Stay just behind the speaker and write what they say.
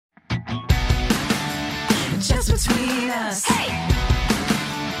Just between us. Hey.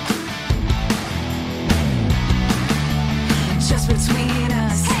 Just between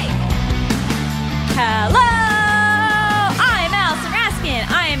us. Hey. Hello! I'm Allison Raskin.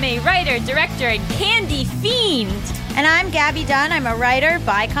 I am a writer, director, and candy fiend. And I'm Gabby Dunn. I'm a writer,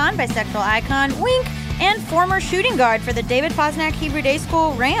 bicon, bisexual icon, wink, and former shooting guard for the David Posnack Hebrew Day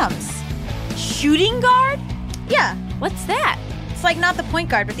School Rams. Shooting guard? Yeah. What's that? It's like not the point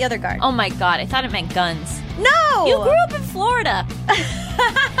guard, but the other guard. Oh my god, I thought it meant guns. No! You grew up in Florida.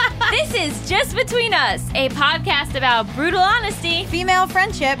 This is Just Between Us, a podcast about brutal honesty, female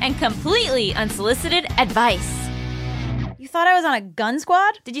friendship, and completely unsolicited advice. You thought I was on a gun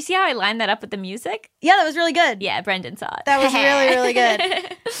squad? Did you see how I lined that up with the music? Yeah, that was really good. Yeah, Brendan saw it. That was really, really good.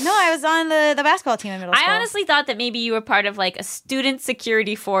 No, I was on the basketball team in middle school. I honestly thought that maybe you were part of like a student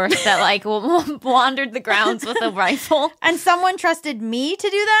security force that like wandered the grounds with a rifle. And someone trusted me to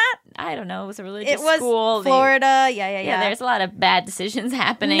do that? I don't know. It was a religious school. It was Florida. Yeah. There's a lot of bad decisions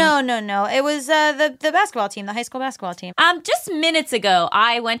happening. No. It was the basketball team, the high school basketball team. Just minutes ago,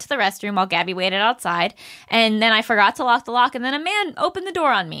 I went to the restroom while Gabby waited outside, and then I forgot to lock the lock, and then a man opened the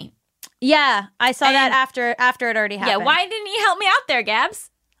door on me. Yeah, I saw that after it already happened. Yeah, why didn't you help me out there, Gabs?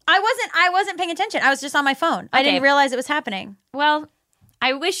 I wasn't paying attention. I was just on my phone. I didn't realize it was happening. Well,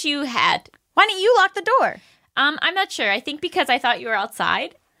 I wish you had. Why didn't you lock the door? I'm not sure. I think because I thought you were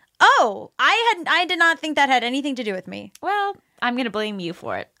outside. Oh, I did not think that had anything to do with me. Well, I'm going to blame you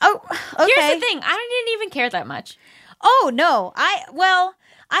for it. Oh, okay. Here's the thing. I didn't even care that much. Oh, no. I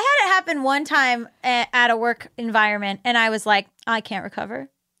had it happen one time at a work environment, and I was like, I can't recover.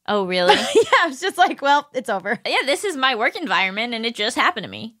 Oh, really? Yeah, I was just like, well, it's over. Yeah, this is my work environment, and it just happened to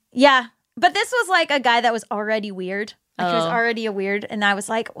me. Yeah, but this was like a guy that was already weird. Like he was already a weird, and I was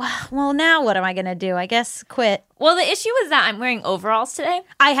like, well, now what am I going to do? I guess quit. Well, the issue was that I'm wearing overalls today.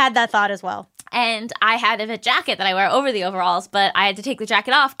 I had that thought as well. And I had a jacket that I wear over the overalls, but I had to take the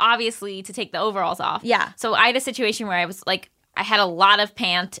jacket off, obviously, to take the overalls off. Yeah. So I had a situation where I was like, I had a lot of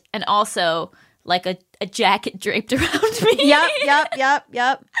pant and also like a jacket draped around me. Yep.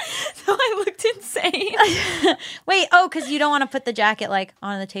 So I looked insane. Wait, because you don't want to put the jacket like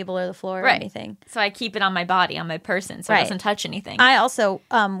on the table or the floor or anything. So I keep it on my body, on my person, so it doesn't touch anything. I also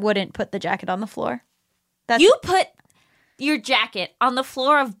wouldn't put the jacket on the floor. You put your jacket on the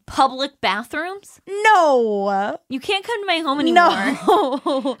floor of public bathrooms? No. You can't come to my home anymore.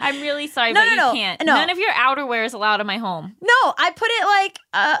 No. I'm really sorry, but you can't. No. None of your outerwear is allowed in my home. No, I put it like,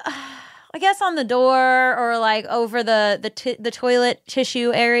 I guess on the door or like over the toilet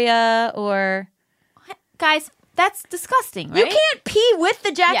tissue area or... Guys, that's disgusting, right? You can't pee with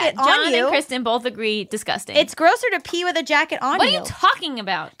the jacket on John you. and Kristen both agree, disgusting. It's grosser to pee with a jacket on What you. are you talking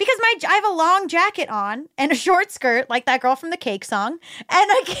about? Because I have a long jacket on and a short skirt, like that girl from the Cake song, and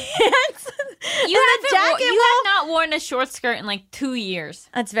I can't. You have not worn a short skirt in like 2 years.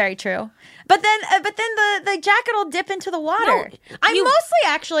 That's very true. But then the jacket will dip into the water. No, I mostly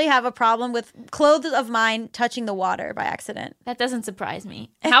actually have a problem with clothes of mine touching the water by accident. That doesn't surprise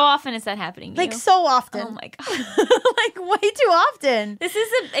me. How often is that happening to you? Like so often. Oh my God. Like way too often. This is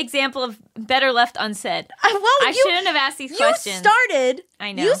an example of better left unsaid. Well, I shouldn't have asked these questions.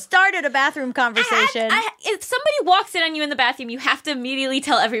 I know. You started a bathroom conversation. If somebody walks in on you in the bathroom, you have to immediately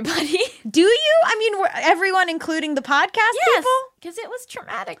tell everybody. Do you? I mean, everyone, including the podcast people? Because it was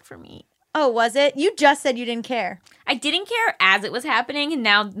traumatic for me. Oh, was it? You just said you didn't care. I didn't care as it was happening, and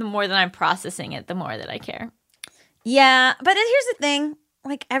now the more that I'm processing it, the more that I care. Yeah, but here's the thing.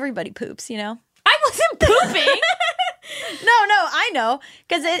 Like, everybody poops, you know? I wasn't pooping! No, I know.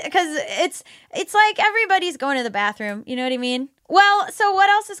 Because it's like everybody's going to the bathroom. You know what I mean? Well, so what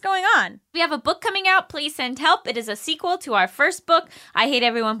else is going on? We have a book coming out. Please send help. It is a sequel to our first book, I Hate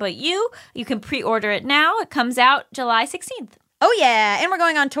Everyone But You. You can pre-order it now. It comes out July 16th. Oh, yeah. And we're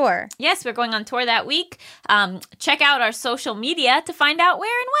going on tour. Yes, we're going on tour that week. Check out our social media to find out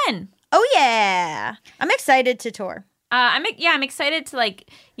where and when. Oh, yeah. I'm excited to tour. I'm excited to, like,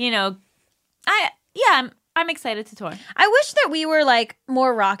 you know, I'm excited to tour. I wish that we were, like,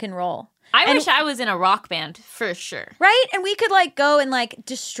 more rock and roll. I wish I was in a rock band, for sure. Right? And we could, like, go and, like,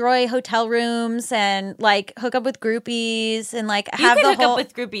 destroy hotel rooms and, like, hook up with groupies and, like, have the whole... You could hook up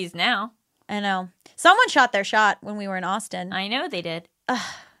with groupies now. I know. Someone shot their shot when we were in Austin. I know they did.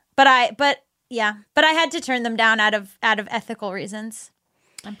 But I had to turn them down out of ethical reasons.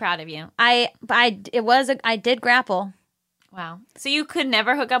 I'm proud of you. I did grapple. Wow. So you could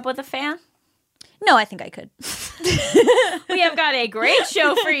never hook up with a fan? No, I think I could. We have got a great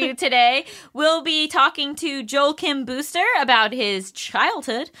show for you today. We'll be talking to Joel Kim Booster about his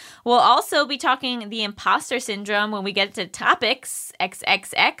childhood. We'll also be talking the imposter syndrome when we get to topics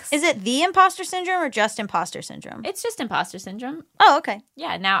XXX. Is it the imposter syndrome or just imposter syndrome? It's just imposter syndrome. Oh, okay.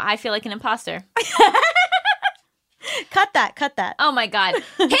 Yeah, now I feel like an imposter. Cut that. Oh my God.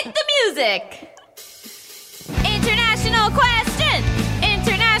 Hit the music. International question.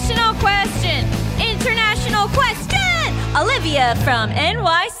 International question. International question. Olivia from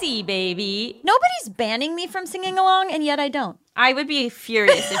NYC, baby. Nobody's banning me from singing along, and yet I don't. I would be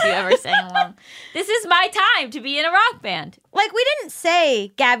furious if you ever sang along. This is my time to be in a rock band. Like, we didn't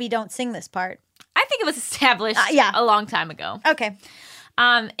say, Gabby, don't sing this part. I think it was established yeah. a long time ago. Okay.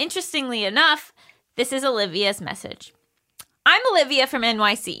 Interestingly enough, this is Olivia's message. I'm Olivia from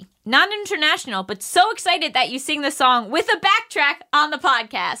NYC. Not international, but so excited that you sing the song with a backtrack on the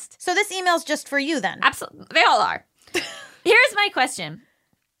podcast. So this email's just for you then? Absolutely. They all are. Here's my question.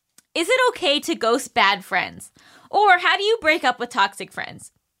 Is it okay to ghost bad friends? Or how do you break up with toxic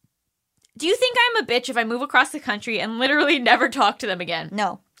friends? Do you think I'm a bitch if I move across the country and literally never talk to them again?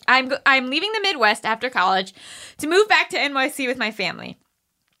 No. I'm leaving the Midwest after college to move back to NYC with my family.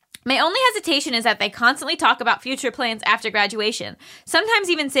 My only hesitation is that they constantly talk about future plans after graduation, sometimes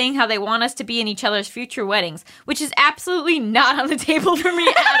even saying how they want us to be in each other's future weddings, which is absolutely not on the table for me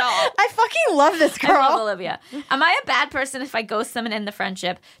at all. I fucking love this girl. I love Olivia. Am I a bad person if I ghost them and end the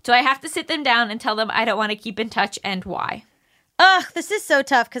friendship? Do I have to sit them down and tell them I don't want to keep in touch and why? Ugh, this is so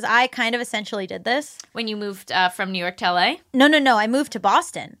tough because I kind of essentially did this. When you moved from New York to LA? No. I moved to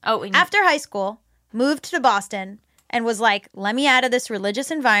Boston. Oh, after high school, moved to Boston. And was like, let me out of this religious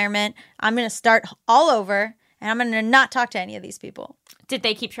environment. I'm going to start all over, and I'm going to not talk to any of these people. Did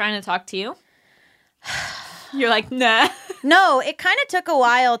they keep trying to talk to you? You're like, nah. No, it kind of took a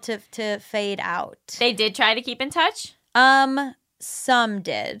while to fade out. They did try to keep in touch? Some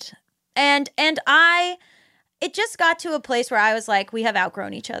did. And it just got to a place where I was like, we have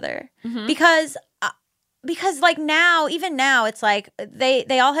outgrown each other. Mm-hmm. Because like now, even now, it's like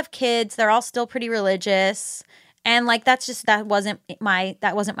they all have kids. They're all still pretty religious. And like that wasn't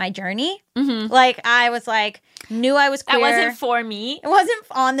my journey. Mm-hmm. Like I was like knew I was queer. That wasn't for me. It wasn't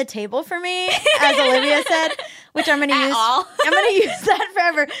on the table for me, as Olivia said, which I'm going to use. All. I'm going to use that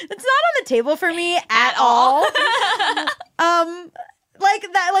forever. It's not on the table for me at all.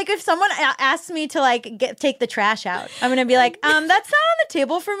 Like that. Like if someone asks me to like take the trash out, I'm going to be like, that's not on the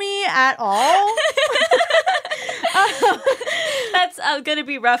table for me at all. That's going to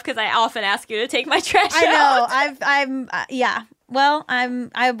be rough because I often ask you to take my trash I out. know. I'm yeah. Well,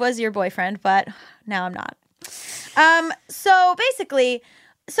 I was your boyfriend, but now I'm not. So basically,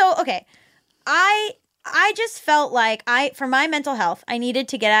 okay. I just felt like for my mental health, I needed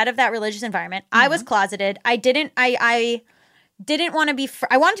to get out of that religious environment. Mm-hmm. I was closeted. I didn't want to be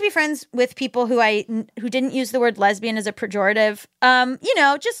I wanted to be friends with people who didn't use the word lesbian as a pejorative.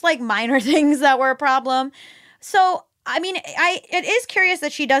 Just like minor things that were a problem. So, I mean, it is curious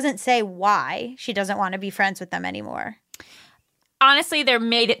that she doesn't say why she doesn't want to be friends with them anymore. Honestly, there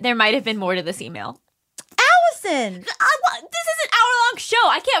might have been more to this email. Allison! This is an hour-long show.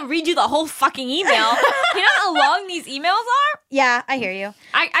 I can't read you the whole fucking email. You know how long these emails are? Yeah, I hear you.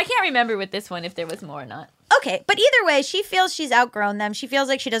 I can't remember with this one if there was more or not. Okay, but either way, she feels she's outgrown them. She feels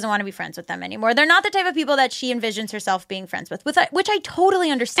like she doesn't want to be friends with them anymore. They're not the type of people that she envisions herself being friends with, which I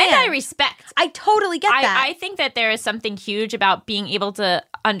totally understand. And I respect. I totally get that. I think that there is something huge about being able to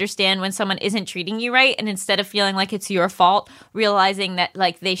understand when someone isn't treating you right, and instead of feeling like it's your fault, realizing that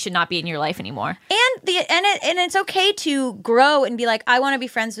like they should not be in your life anymore. And it's okay to grow and be like, I want to be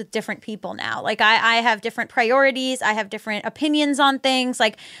friends with different people now. Like I have different priorities. I have different opinions on things.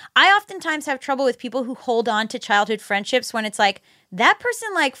 Like I oftentimes have trouble with people who hold on to childhood friendships when it's like that person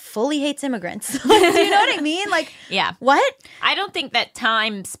like fully hates immigrants. Do you know what I mean? Like, yeah. What? I don't think that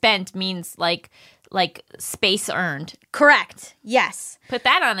time spent means like space earned. Correct. Yes. Put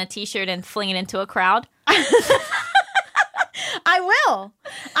that on a t-shirt and fling it into a crowd. I will.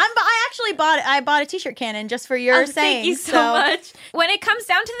 I actually bought a t-shirt cannon just for your saying. Thank you so much. When it comes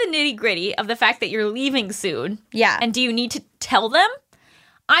down to the nitty-gritty of the fact that you're leaving soon, yeah, and do you need to tell them?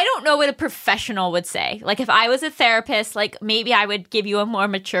 I don't know what a professional would say. Like if I was a therapist, like maybe I would give you a more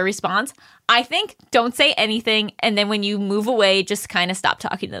mature response. I think don't say anything, and then when you move away, just kind of stop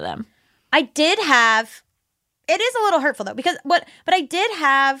talking to them. I did have. It is a little hurtful though, but I did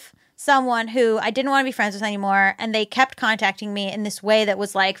have someone who I didn't want to be friends with anymore, and they kept contacting me in this way that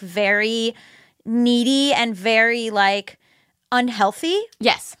was like very needy and very like unhealthy.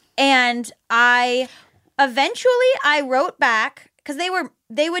 Yes. And I wrote back because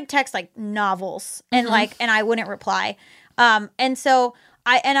they would text like novels and and I wouldn't reply. And so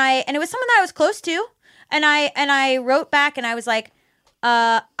and it was someone that I was close to, and I wrote back and I was like,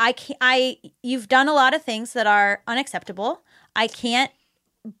 you've done a lot of things that are unacceptable. I can't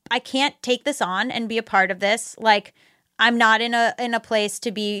take this on and be a part of this. Like, I'm not in a place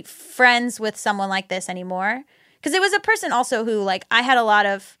to be friends with someone like this anymore. Because it was a person also who, like, I had a lot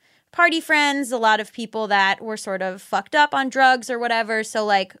of party friends, a lot of people that were sort of fucked up on drugs or whatever. So,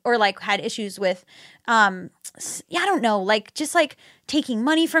 like, or like had issues with, I don't know, like just like taking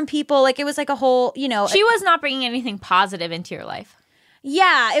money from people. Like, it was like a whole, you know. She was not bringing anything positive into your life.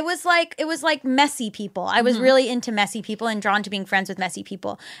 Yeah, it was like messy people. I was really into messy people and drawn to being friends with messy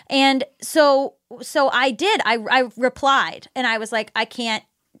people. And so I did. I replied and I was like, I can't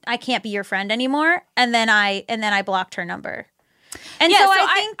be your friend anymore. And then I blocked her number. And so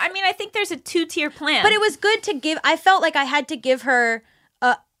I think there's a 2-tier plan. But it was good to give. I felt like I had to give her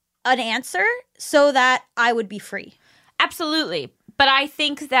an answer so that I would be free. Absolutely. But I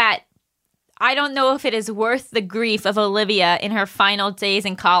think that I don't know if it is worth the grief of Olivia in her final days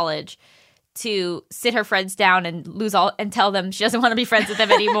in college to sit her friends down and and tell them she doesn't want to be friends with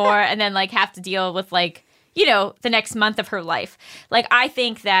them anymore and then like have to deal with like, you know, the next month of her life. Like, I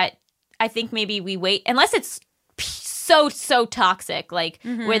think maybe we wait unless it's so toxic, like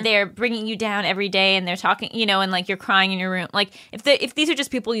where they're bringing you down every day and they're talking, you know, and like you're crying in your room. Like if these are just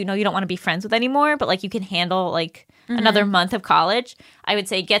people, you know, you don't want to be friends with anymore, but like you can handle like another month of college, I would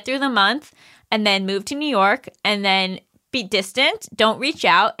say get through the month and then move to New York and then be distant. Don't reach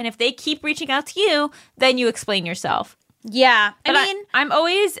out. And if they keep reaching out to you, then you explain yourself. Yeah. But I'm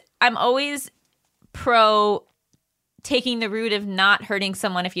always pro taking the route of not hurting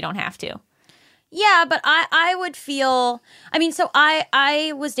someone if you don't have to. Yeah, but I would feel, I mean, so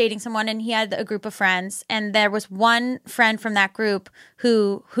I was dating someone and he had a group of friends and there was one friend from that group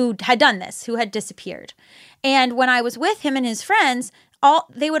who had done this, who had disappeared. And when I was with him and his friends,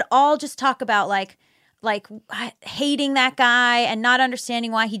 they would all just talk about like hating that guy and not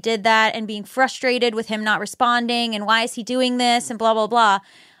understanding why he did that and being frustrated with him not responding and why is he doing this and blah, blah, blah.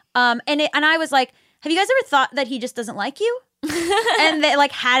 And I was like, have you guys ever thought that he just doesn't like you? And that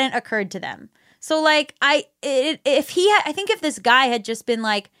like hadn't occurred to them. So like I think if this guy had just been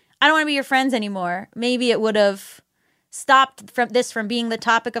like, I don't want to be your friends anymore, maybe it would have stopped from being the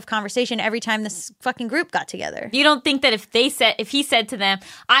topic of conversation every time this fucking group got together. You don't think that if he said to them,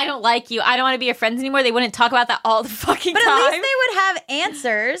 I don't like you, I don't want to be your friends anymore, they wouldn't talk about that all the fucking time? But at least they would have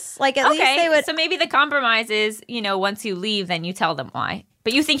answers. Like at least they would. So maybe the compromise is, you know, once you leave, then you tell them why.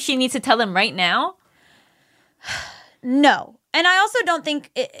 But you think she needs to tell them right now? No. And I also don't think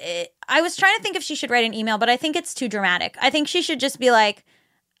I was trying to think if she should write an email, but I think it's too dramatic. I think she should just be like,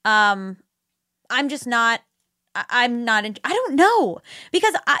 I'm not, I don't know.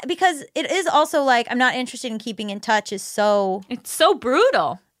 Because it is also like, I'm not interested in keeping in touch it's so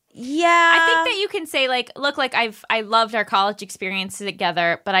brutal. Yeah. I think that you can say like, look, like I loved our college experience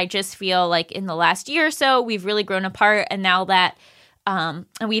together, but I just feel like in the last year or so, we've really grown apart. And now that, and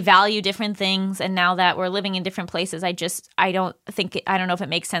we value different things, and now that we're living in different places, I don't know if it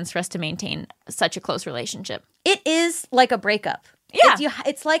makes sense for us to maintain such a close relationship. It is like a breakup. Yeah,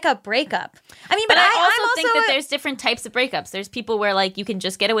 it's like a breakup. I mean, but I also think that there's different types of breakups. There's people where like you can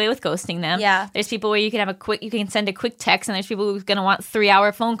just get away with ghosting them. Yeah. There's people where you can send a quick text, and there's people who's going to want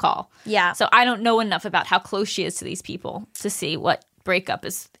 3-hour phone call. Yeah. So I don't know enough about how close she is to these people to see what breakup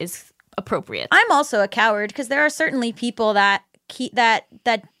is appropriate. I'm also a coward because there are certainly people that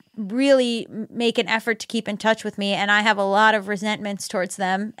really make an effort to keep in touch with me, and I have a lot of resentments towards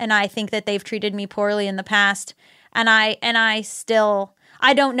them, and I think that they've treated me poorly in the past, and I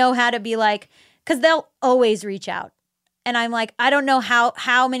don't know how to be like, because they'll always reach out, and I'm like, I don't know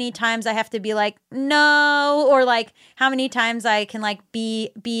how many times I have to be like no, or like how many times I can like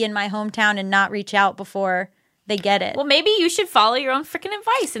be in my hometown and not reach out before they get it. Well, maybe you should follow your own freaking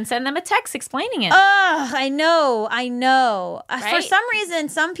advice and send them a text explaining it. I know. Right? For some reason,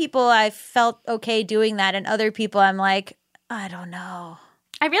 some people I felt okay doing that, and other people I'm like, I don't know.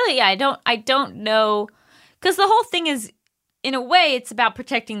 I don't know, because the whole thing is, in a way, it's about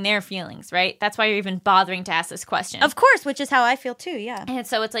protecting their feelings, right? That's why you're even bothering to ask this question. Of course, which is how I feel too. Yeah. And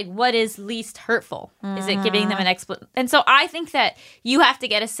so it's like, what is least hurtful? Is it giving them an explanation? And so I think that you have to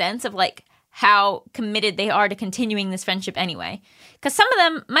get a sense of like how committed they are to continuing this friendship anyway. Because some of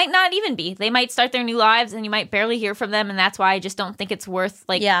them might not even be. They might start their new lives and you might barely hear from them. And that's why I just don't think it's worth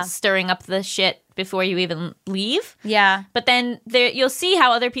like stirring up the shit before you even leave. Yeah. But then you'll see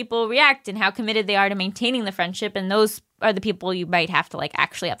how other people react and how committed they are to maintaining the friendship. And those are the people you might have to like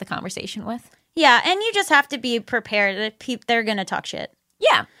actually have the conversation with. Yeah, and you just have to be prepared that they're going to talk shit.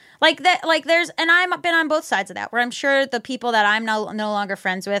 Yeah. Like that, like there's, and I've been on both sides of that, where I'm sure the people that I'm no longer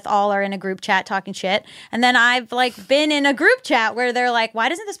friends with all are in a group chat talking shit, and then I've like been in a group chat where they're like, "Why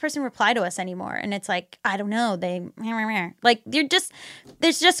doesn't this person reply to us anymore?" And it's like, I don't know, like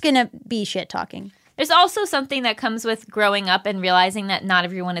there's just gonna be shit talking. There's also something that comes with growing up and realizing that not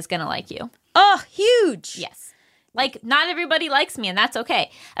everyone is going to like you. Oh, huge. Yes. Like, not everybody likes me, and that's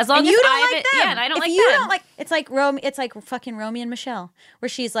okay. As long And as you don't I like have it, them. yeah, and I don't if like you them. don't like, it's like fucking Romeo and Michelle, where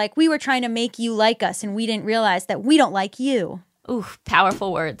she's like, "We were trying to make you like us, and we didn't realize that we don't like you." Ooh,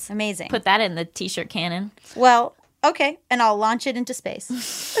 powerful words. Amazing. Put that in the t-shirt cannon. Well, okay, and I'll launch it into space.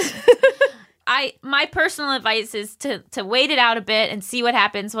 My personal advice is to wait it out a bit and see what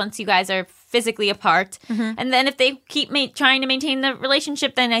happens once you guys are physically apart. Mm-hmm. And then if they keep trying to maintain the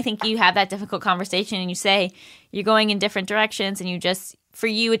relationship, then I think you have that difficult conversation and you say you're going in different directions and you just, for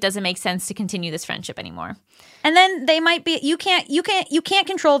you, it doesn't make sense to continue this friendship anymore. And then they might be, you can't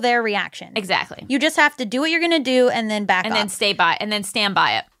control their reaction. Exactly. You just have to do what you're going to do and then back and up. And then stand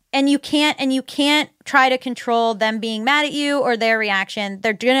by it. And you can't try to control them being mad at you or their reaction.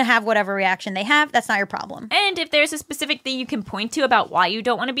 They're going to have whatever reaction they have. That's not your problem. And if there's a specific thing you can point to about why you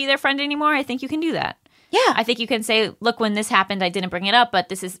don't want to be their friend anymore, I think you can do that. Yeah. I think you can say, look, when this happened, I didn't bring it up, but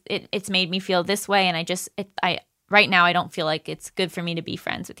this is it's made me feel this way. And I right now, I don't feel like it's good for me to be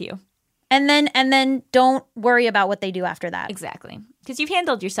friends with you. And then don't worry about what they do after that. Exactly. Because you've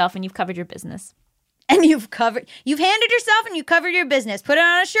handled yourself and you've covered your business. And you've handled yourself and you covered your business. Put it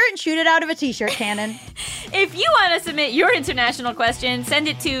on a shirt and shoot it out of a t-shirt cannon. If you want to submit your international question, send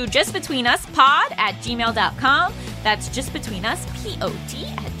it to justbetweenuspod@gmail.com. That's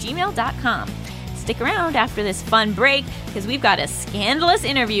justbetweenuspod@gmail.com. Stick around after this fun break because we've got a scandalous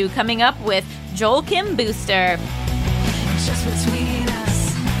interview coming up with Joel Kim Booster. Just between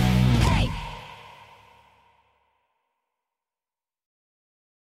us. Hey.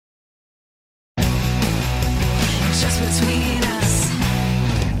 Just between us.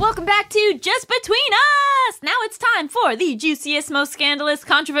 Welcome back to Just Between Us! Now it's time for the juiciest, most scandalous,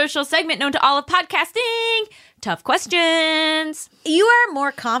 controversial segment known to all of podcasting. Tough questions. You are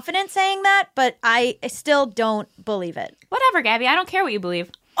more confident saying that, but I still don't believe it. Whatever, Gabby. I don't care what you believe.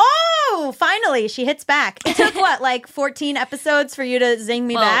 Oh, finally, she hits back. It took, what, like 14 episodes for you to zing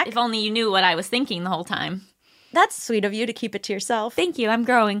me back? If only you knew what I was thinking the whole time. That's sweet of you to keep it to yourself. Thank you. I'm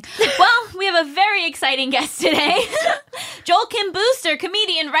growing. Well, we have a very exciting guest today. Joel Kim Booster,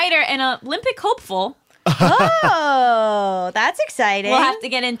 comedian, writer, and Olympic hopeful. Oh, that's exciting. We'll have to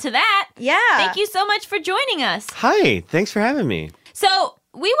get into that. Yeah. Thank you so much for joining us. Hi, thanks for having me. So,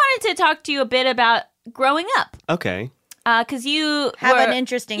 we wanted to talk to you a bit about growing up. Okay. Because you have an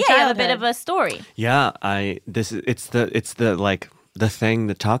interesting you childhood. have a bit of a story. Yeah, it's the thing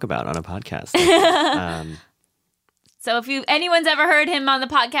to talk about on a podcast. So if anyone's ever heard him on the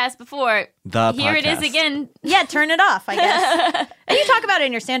podcast before, here it is podcast. again. Yeah, turn it off, I guess. And you talk about it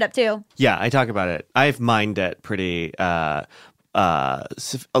in your stand-up, too. Yeah, I talk about it. I've mined it pretty thoroughly,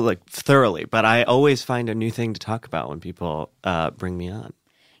 but I always find a new thing to talk about when people bring me on.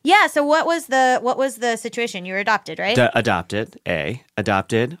 Yeah, so what was the situation? You were adopted, right? Adopted, A.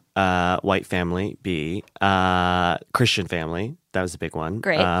 Adopted, white family, B. Christian family, that was a big one.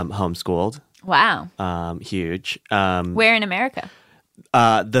 Great. Homeschooled. Wow. Huge. Where in America?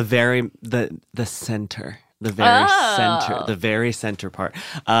 The center. The very center part.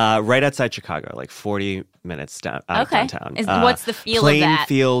 Right outside Chicago, like 40 minutes out of downtown. What's the feel of that?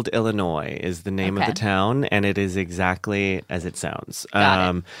 Plainfield, Illinois is the name of the town, and it is exactly as it sounds.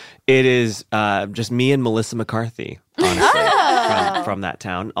 It is just me and Melissa McCarthy, honestly, from that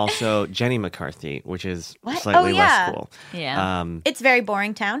town. Also, Jenny McCarthy, which is slightly less cool. Yeah. It's a very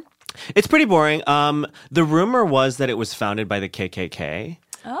boring town. It's pretty boring. The rumor was that it was founded by the KKK.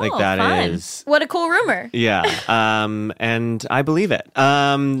 Oh, like that fun. is What a cool rumor. Yeah. And I believe it.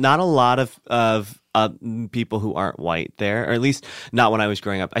 Not a lot of people who aren't white there, or at least not when I was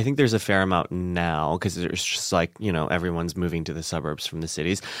growing up. I think there's a fair amount now because there's just like, everyone's moving to the suburbs from the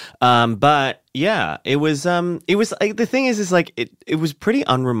cities. But yeah, it was like, the thing is like, it was pretty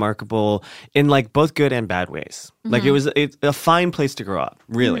unremarkable in like both good and bad ways. Mm-hmm. Like it's a fine place to grow up,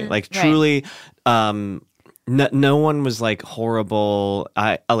 really. Mm-hmm. Like truly, no one was like horrible.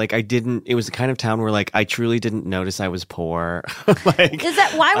 It was the kind of town where like I truly didn't notice I was poor.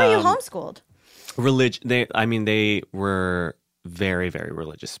 Why were you homeschooled? They were very, very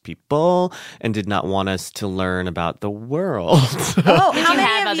religious people and did not want us to learn about the world. Oh, Did you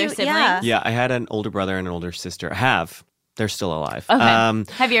have other siblings? Yeah, I had an older brother and an older sister. They're still alive. Okay.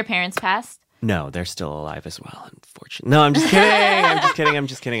 Have your parents passed? No, they're still alive as well, unfortunately. No, I'm just kidding. I'm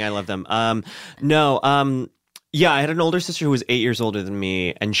just kidding. I love them. Yeah, I had an older sister who was 8 years older than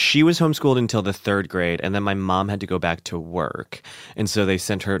me, and she was homeschooled until the 3rd grade, and then my mom had to go back to work, and so they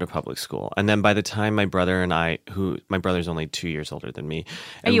sent her to public school. And then by the time my brother and my brother's only 2 years older than me.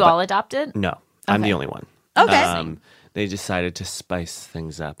 Are you all adopted? No, I'm the Okay. only one. Okay. They decided to spice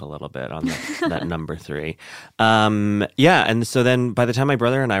things up a little bit on that number 3. Yeah, and so then by the time my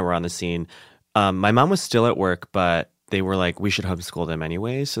brother and I were on the scene, my mom was still at work, but they were like, we should homeschool them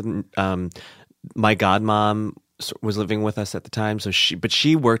anyway. So my godmom was living with us at the time, so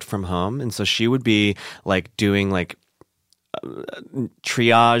she worked from home, and so she would be like doing like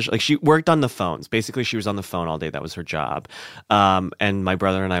triage. Like she worked on the phones. Basically, she was on the phone all day. That was her job. And my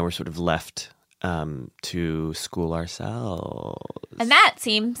brother and I were sort of left to school ourselves. And that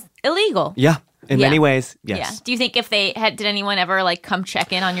seems illegal. Yeah, in Yeah. many ways, yes. Yeah. Do you think if they did anyone ever like come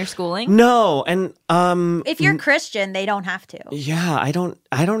check in on your schooling? No, and If you're Christian, they don't have to. yeah, I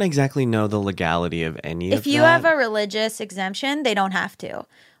don't exactly know the legality of any of If you that. have a religious exemption, they don't have to.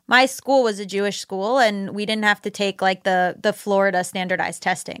 My school was a Jewish school, and we didn't have to take like the Florida standardized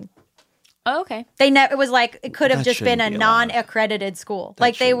testing. Oh, okay. It was like it could have That just been a shouldn't be allowed. non-accredited school. That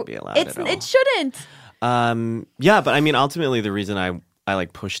like they shouldn't be allowed at all. it shouldn't. Yeah, but I mean, ultimately, the reason I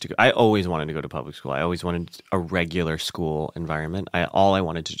like pushed to go, I always wanted to go to public school. I always wanted a regular school environment. All I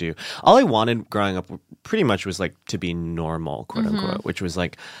wanted growing up pretty much was like to be normal, quote unquote, which was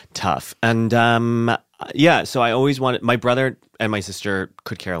like tough. And yeah, so I always wanted, my brother and my sister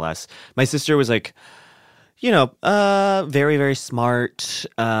could care less. My sister was like, very, very smart,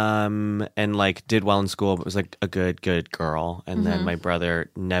 and like did well in school, but was like a good girl. And then my brother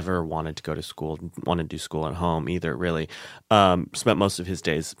never wanted to go to school, didn't want to do school at home either, really. Spent most of his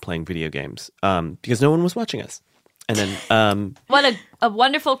days playing video games, because no one was watching us. And then, What a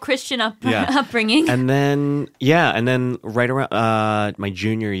wonderful Christian Yeah. upbringing. and then right around my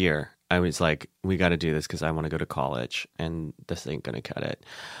junior year, I was like, we got to do this because I want to go to college, and this ain't gonna cut it.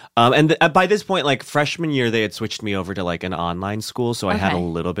 And by this point, like freshman year, they had switched me over to like an online school, so I had a Okay.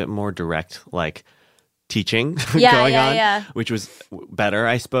 little bit more direct like teaching Yeah, going yeah, on, yeah. which was better,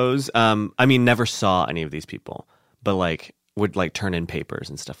 I suppose. I mean, never saw any of these people, but like would like turn in papers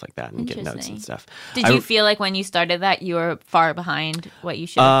and stuff like that and get notes Interesting. and stuff. Did you feel like when you started that you were far behind what you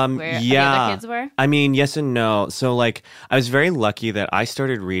should where the yeah. other kids were? I mean, yes and no. So like I was very lucky that I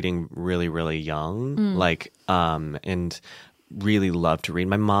started reading really, really young. Like and really loved to read.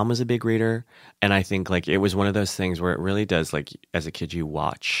 My mom was a big reader, and I think like it was one of those things where it really does, like as a kid you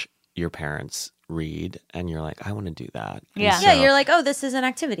watch your parents read and you're like, I want to do that. And Yeah. Yeah, so- you're like, oh, this is an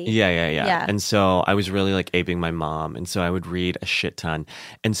activity. yeah. Yeah. And so I was really like aping my mom. And so I would read a shit ton.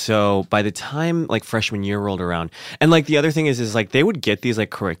 And so by the time like freshman year rolled around, and like the other thing is like they would get these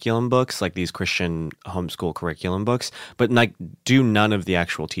like curriculum books, like these Christian homeschool curriculum books, but like do none of the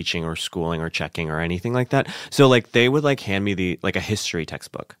actual teaching or schooling or checking or anything like that. So like they would like hand me like a history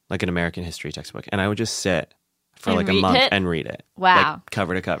textbook, like an American history textbook. And I would just sit for And like a read month it? and read it. Wow. Like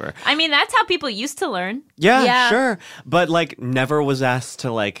cover to cover. I mean, that's how people used to learn. Yeah, Yeah. sure. But like never was asked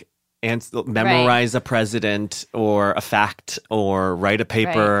to like memorize a president or a fact or write a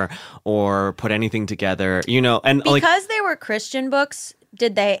paper or put anything together, and like Because they were Christian books,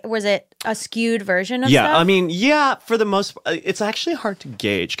 was it a skewed version of yeah, stuff? I mean, yeah, for the most it's actually hard to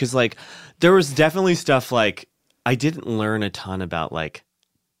gauge because like there was definitely stuff like I didn't learn a ton about like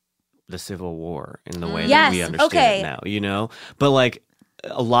the Civil War in the way that we Yes, understand okay. it now, but like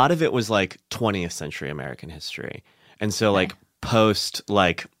a lot of it was like 20th century American history. And so like post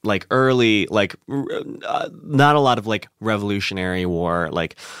like early like not a lot of like Revolutionary War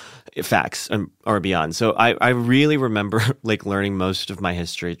like facts or beyond. So I really remember like learning most of my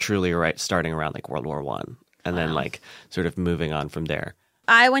history truly starting around like World War I and then like sort of moving on from there.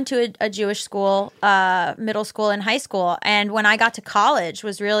 I went to a Jewish school, middle school and high school. And when I got to college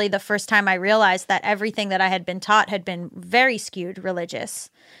was really the first time I realized that everything that I had been taught had been very skewed religious.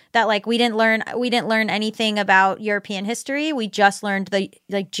 That like we didn't learn anything about European history. We just learned the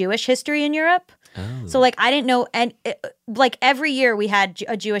like Jewish history in Europe. So like I didn't know, and like every year we had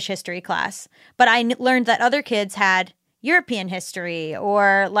a Jewish history class, but I learned that other kids had European history,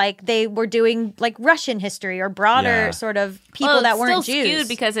 or like they were doing like Russian history or broader Yeah. sort of people Well, that it's weren't still Jews. skewed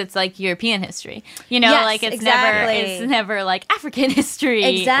because it's like European history. Yes, like it's exactly. never like African history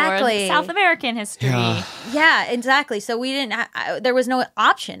Exactly. or South American history. Yeah. Yeah, exactly. So we didn't. There was no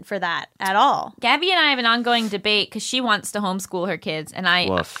option for that at all. Gabby and I have an ongoing debate because she wants to homeschool her kids, and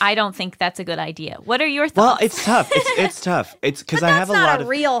Woof. I don't think that's a good idea. What are your Well, thoughts? it's tough. It's tough. It's because But I that's have a not lot a of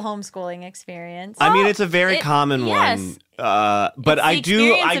real homeschooling experience. I mean, it's a very common yes. one but It's I the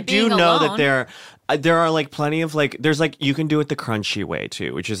do experience of being know that alone. there are like plenty of like there's like you can do it the crunchy way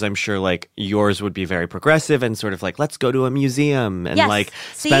too, which is I'm sure like yours would be very progressive and sort of like let's go to a museum and Yes. like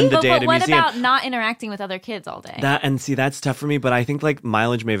See? spend the But, day but at a what museum. about not interacting with other kids all day? That and see that's tough for me, but I think like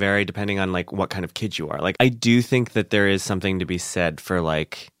mileage may vary depending on like what kind of kid you are. Like I do think that there is something to be said for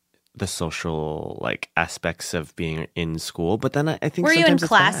like the social like aspects of being in school, but then I think Were you in sometimes it's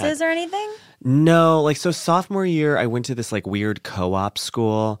bad. classes or anything? No, like so sophomore year I went to this like weird co-op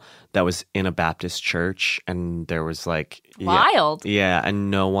school that was in a Baptist church and there was like Wild. Yeah,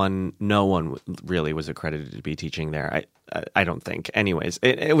 and no one really was accredited to be teaching there. I don't think. Anyways,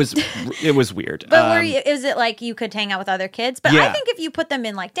 it was weird. But is it like you could hang out with other kids? But I Yeah. think if you put them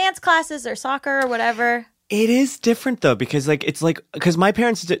in like dance classes or soccer or whatever. It is different though because like it's like because my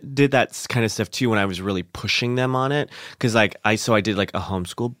parents did that kind of stuff too when I was really pushing them on it because like I did like a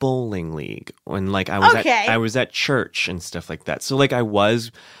homeschool bowling league when like I was at church and stuff like that, so like I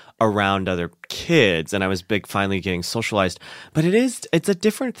was around other kids and I was finally getting socialized, but it's a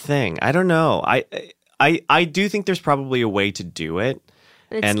different thing. I don't know. I do think there's probably a way to do it.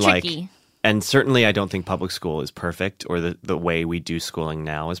 But it's and tricky. like and certainly I don't think public school is perfect or the way we do schooling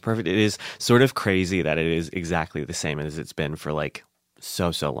now is perfect. It is sort of crazy that it is exactly the same as it's been for like so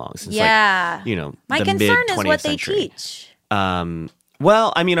long since Yeah. like My the concern mid is 20th what they century. teach.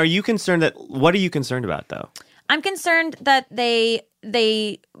 Well, I mean, what are you concerned about though? I'm concerned that they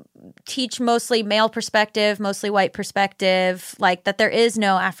teach mostly male perspective, mostly white perspective, like that there is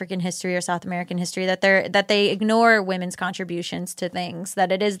no African history or South American history, that they ignore women's contributions to things,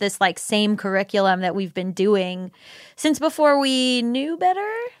 that it is this like same curriculum that we've been doing since before we knew better.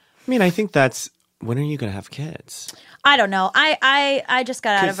 I mean, I think when are you going to have kids? I don't know. I just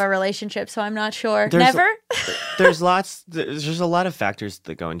got out of a relationship, so I'm not sure. There's- Never? There's a lot of factors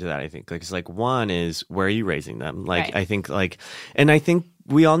that go into that. I think like it's like one is where are you raising them? Like Right. I think like, and I think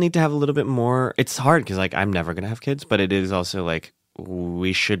we all need to have a little bit more. It's hard because like I'm never gonna have kids, but it is also like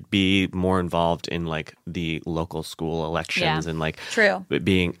we should be more involved in like the local school elections Yeah. and like True.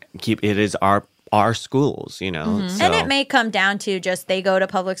 it is our schools, you know. So, And it may come down to just they go to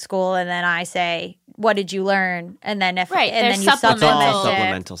public school and then I say, what did you learn? And then Right, and there's then you it's supplement all it.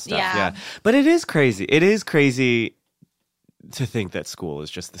 supplemental stuff. Yeah. Yeah, but it is crazy. It is crazy to think that school is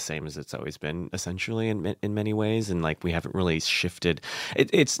just the same as it's always been, essentially, in many ways, and like we haven't really shifted.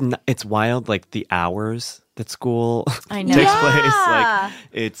 It's wild, like the hours that school I know. takes Yeah. place. Like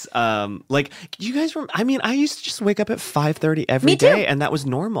it's like you guys were. I mean, I used to just wake up at 5:30 every Me too. day, and that was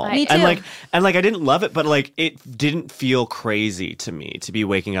normal. Right. Me too. And like I didn't love it, but like it didn't feel crazy to me to be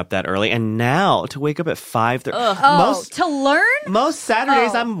waking up that early. And now to wake up at 5:30, Oh, to learn? most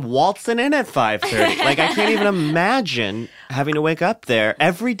Saturdays Oh. I'm waltzing in at 5:30. Like I can't even imagine having to wake up there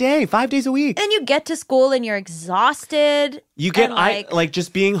every day, 5 days a week. And you get to school and you're exhausted. You get and, I like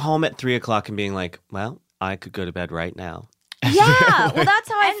just being home at 3:00 and being like, well, I could go to bed right now. Yeah, well, that's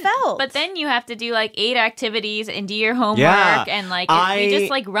how I felt. But then you have to do like 8 activities and do your homework Yeah. and like I- you just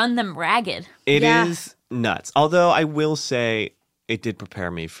like run them ragged. It is Yeah. nuts. Although I will say it did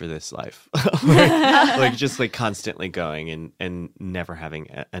prepare me for this life. like just like constantly going and never having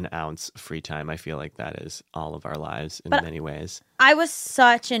an ounce of free time. I feel like that is all of our lives in many ways. I was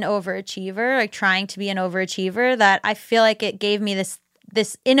such an overachiever, like trying to be an overachiever, that I feel like it gave me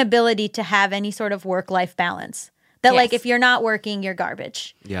this inability to have any sort of work-life balance. That like Yes. if you're not working, you're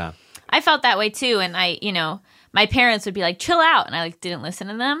garbage. Yeah. I felt that way too, and my parents would be like, "Chill out," and I like didn't listen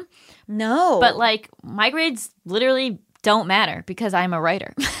to them. No. But like my grades literally don't matter because I'm a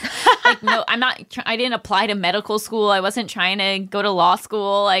writer. Like no, I'm not. I didn't apply to medical school. I wasn't trying to go to law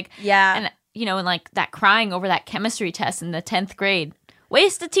school. Like Yeah. and and like that crying over that chemistry test in the 10th grade,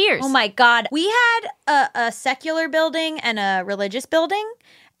 waste of tears. Oh my God. We had a secular building and a religious building,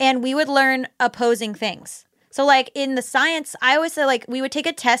 and we would learn opposing things. So like in the science, I always say like we would take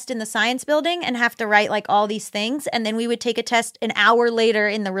a test in the science building and have to write like all these things. And then we would take a test an hour later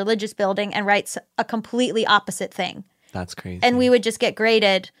in the religious building and write a completely opposite thing. That's crazy. And we would just get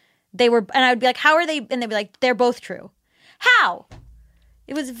graded. And I would be like, how are they? And they'd be like, they're both true. How?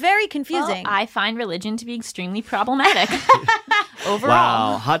 It was very confusing. Well, I find religion to be extremely problematic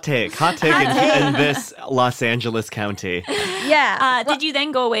overall. Wow, hot take in this Los Angeles county. yeah. Did you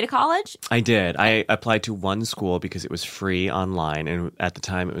then go away to college? I did. I applied to one school because it was free online, and at the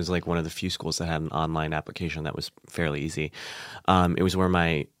time, it was like one of the few schools that had an online application that was fairly easy. It was where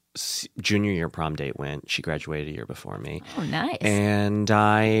my junior year prom date went. She graduated a year before me. Oh, nice. And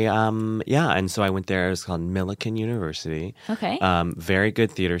and so I went there. It was called Millikan University. Okay. Very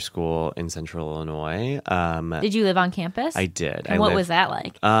good theater school in Central Illinois. Did you live on campus? I did. And what was that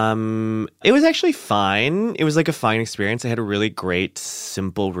like? It was actually fine. It was like a fine experience. I had a really great,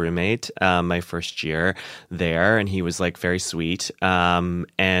 simple roommate my first year there, and he was like very sweet.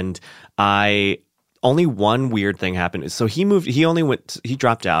 And only one weird thing happened. So he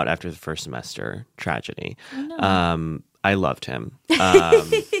dropped out after the first semester. Tragedy. Oh, no. I loved him.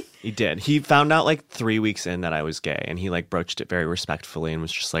 He did. He found out like 3 weeks in that I was gay, and he like broached it very respectfully and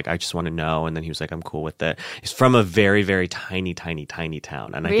was just like, I just want to know. And then he was like, I'm cool with it. He's from a very, very tiny, tiny, tiny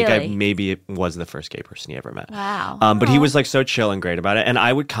town. And I think maybe it was the first gay person he ever met. Wow. But he was like so chill and great about it. And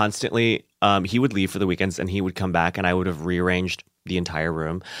I would constantly, he would leave for the weekends and he would come back and I would have rearranged the entire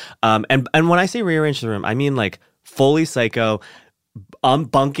room. And when I say rearrange the room, I mean like fully psycho,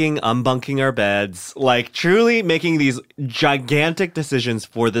 unbunking our beds, like truly making these gigantic decisions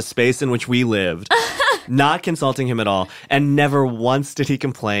for the space in which we lived, not consulting him at all. And never once did he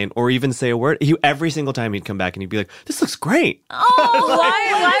complain or even say a word. Every single time he'd come back and he'd be like, this looks great. Oh,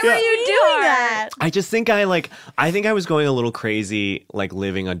 why were you doing that? I just think I think I was going a little crazy, like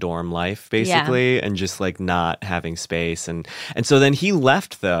living a dorm life basically, and just like not having space. And so then he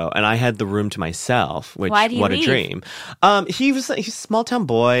left though, and I had the room to myself, which Why did he what leave? a dream. He's a small town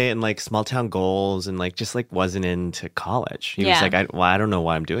boy and like small town goals and like just like wasn't into college. He was like, I don't know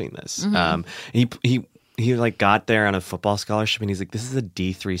why I'm doing this. He like got there on a football scholarship and he's like, this is a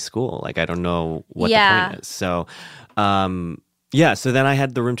D3 school. Like, I don't know what the point is. So, so then I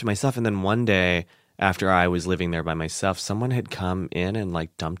had the room to myself. And then one day after I was living there by myself, someone had come in and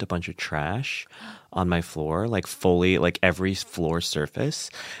like dumped a bunch of trash on my floor, like fully, like every floor surface.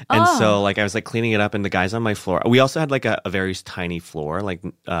 And so like I was like cleaning it up and the guys on my floor, we also had like a very tiny floor, like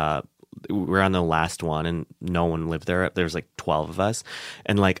we were on the last one and no one lived there. There's like 12 of us.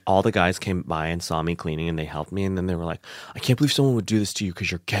 And like all the guys came by and saw me cleaning and they helped me. And then they were like, I can't believe someone would do this to you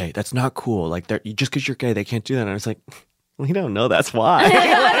because you're gay. That's not cool. Like just because you're gay, they can't do that. And I was like, we don't know that's why.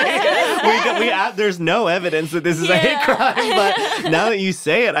 There's no evidence that this is a hate crime, but now that you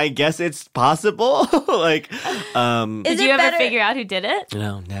say it, I guess it's possible. Like, did you ever figure out who did it?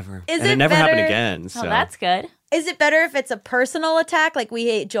 No, never. Is and it it never happened better- again. So Oh, that's good. Is it better if it's a personal attack, like we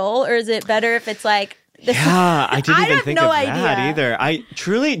hate Joel, or is it better if it's like... Yeah, I didn't even have think no of that idea. either. I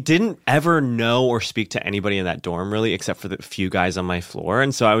truly didn't ever know or speak to anybody in that dorm, really, except for the few guys on my floor.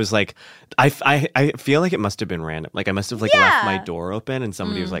 And so I was like, I feel like it must have been random. Like I must have like left my door open and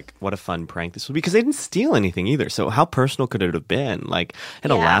somebody was like, what a fun prank this would be. Because they didn't steal anything either. So how personal could it have been? Like I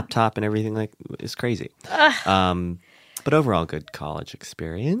had a laptop and everything. Like it's crazy. But overall, good college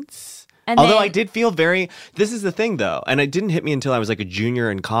experience. And Although then- I did feel this is the thing though, and it didn't hit me until I was like a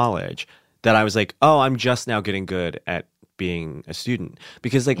junior in college that I was like, oh, I'm just now getting good at being a student.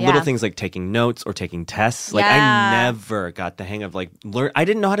 Because like little things like taking notes or taking tests, like I never got the hang of like I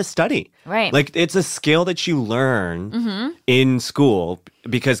didn't know how to study. Right. Like it's a skill that you learn in school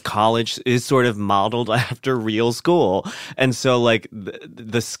because college is sort of modeled after real school. And so like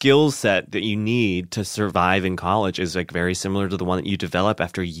the skill set that you need to survive in college is like very similar to the one that you develop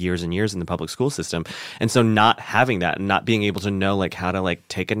after years and years in the public school system. And so not having that and not being able to know like how to like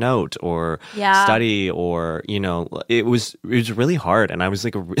take a note or study or, you know, it was really hard. And I was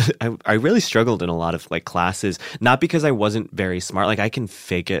like, I really struggled in a lot of like classes, not because I wasn't very smart. Like I can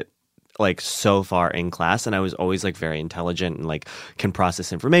fake it like so far in class, and I was always like very intelligent and like can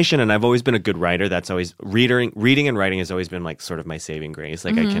process information, and I've always been a good writer. That's always reading and writing has always been like sort of my saving grace.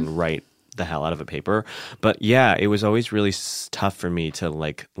 Like I can write the hell out of a paper. But yeah, it was always really tough for me to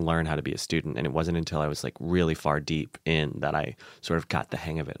like learn how to be a student, and it wasn't until I was like really far deep in that I sort of got the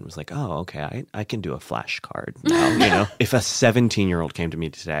hang of it and was like, oh, okay, I can do a flashcard now. You know, if a 17-year-old came to me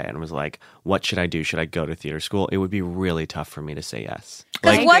today and was like, what should I do? Should I go to theater school? It would be really tough for me to say yes.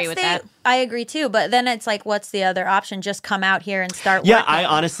 Because I agree with that. I agree too, but then it's like, what's the other option? Just come out here and start Yeah, working. I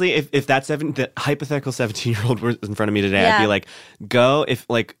honestly, if the hypothetical 17-year-old were in front of me today, I'd Yeah. be like, go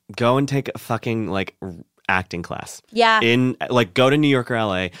and take a fucking like acting class. Yeah. In like go to New York or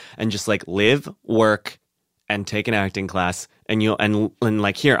LA and just like live, work, and take an acting class. And you'll and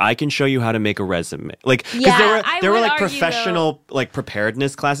like here, I can show you how to make a resume. Like because Yeah, there were would like argue, professional like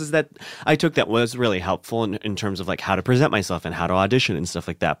preparedness classes that I took that was really helpful in terms of like how to present myself and how to audition and stuff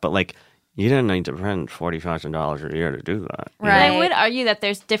like that. But like you didn't need to spend $40,000 a year to do that. But Right. I would argue that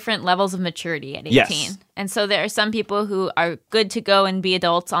there's different levels of maturity at 18. Yes. And so there are some people who are good to go and be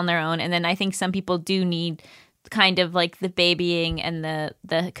adults on their own. And then I think some people do need kind of like the babying and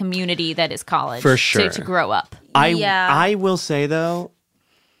the community that is college For sure. to grow up. Yeah. I will say though,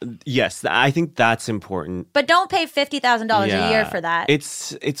 yes, I think that's important. But don't pay $50,000 a year for that.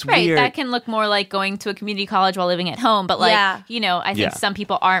 It's Right, weird. that can look more like going to a community college while living at home. But like, Yeah. I think some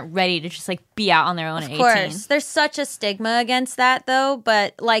people aren't ready to just like be out on their own at 18. Of course. There's such a stigma against that, though.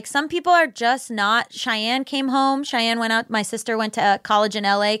 But, like, some people are just not. Cheyenne came home. Cheyenne went out. My sister went to college in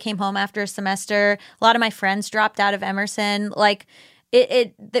LA, came home after a semester. A lot of my friends dropped out of Emerson. Like,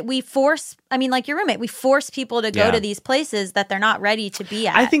 that we force, I mean, like your roommate, we force people to go to these places that they're not ready to be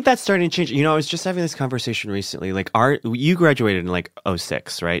at. I think that's starting to change. I was just having this conversation recently. Like, you graduated in like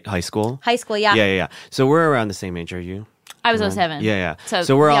 06, right? High school? High school, yeah. Yeah. So we're around the same age. Are you? I was 07. Yeah.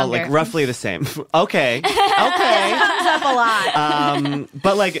 So we're all younger. like roughly the same. Okay. Comes up a lot.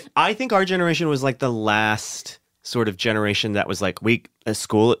 But like, I think our generation was like the last sort of generation that was like,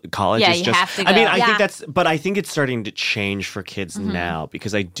 college is you just. have to I mean, go. but I think it's starting to change for kids now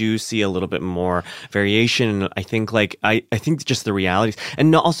because I do see a little bit more variation. I think I think just the realities,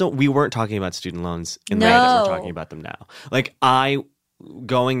 and also we weren't talking about student loans in the way that we're talking about them now. Like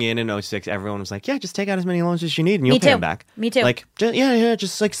going in 06, everyone was like, yeah, just take out as many loans as you need and you'll pay them back. Me too. Like,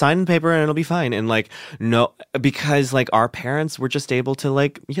 just like sign the paper and it'll be fine. And like, no, because like our parents were just able to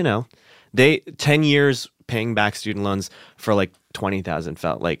like, 10 years paying back student loans for like 20,000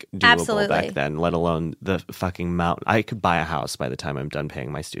 felt like doable back then, let alone the fucking mountain. I could buy a house by the time I'm done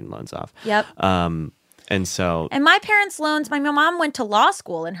paying my student loans off. Yep. And my parents' loans, my mom went to law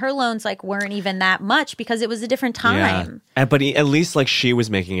school and her loans like weren't even that much because it was a different time. Yeah. But at least like she was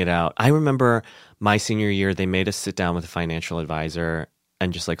making it out. I remember my senior year, they made us sit down with a financial advisor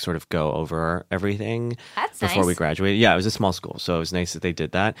and just like sort of go over everything before we graduated. Yeah, it was a small school, so it was nice that they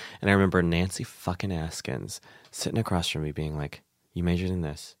did that. And I remember Nancy fucking Askins sitting across from me being like, you majored in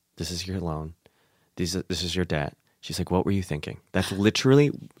this. This is your loan. This is your debt. She's like, what were you thinking? That's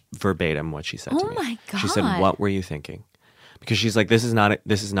literally verbatim what she said to me. Oh my God. She said, what were you thinking? Because she's like, this is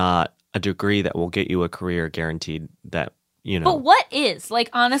not a degree that will get you a career guaranteed that, But what is? Like,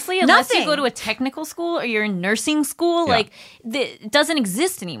 honestly, unless Nothing. you go to a technical school or you're in nursing school, like, it doesn't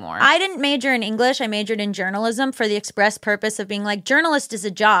exist anymore. I didn't major in English. I majored in journalism for the express purpose of being like, journalist is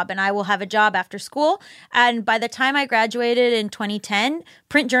a job and I will have a job after school. And by the time I graduated in 2010,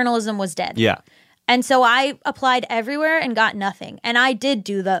 print journalism was dead. Yeah. And so I applied everywhere and got nothing. And I did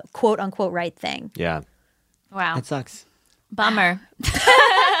do the quote unquote right thing. Yeah. Wow. That sucks. Bummer.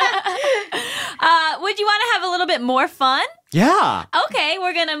 Would you want to have a little bit more fun? Yeah. Okay,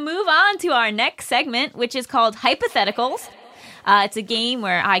 we're going to move on to our next segment, which is called Hypotheticals. It's a game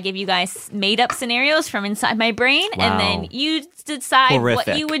where I give you guys made-up scenarios from inside my brain, and then you decide Horrific.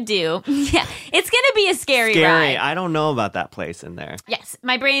 what you would do. Yeah, it's going to be a scary Scary. ride. I don't know about that place in there. Yes,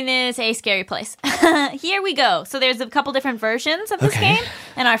 my brain is a scary place. Here we go. So there's a couple different versions of this Okay. game,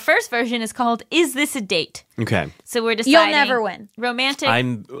 and our first version is called Is This a Date? Okay. So we're deciding... You'll never win. Romantic...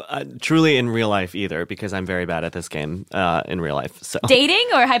 I'm truly in real life either because I'm very bad at this game in real life. So Dating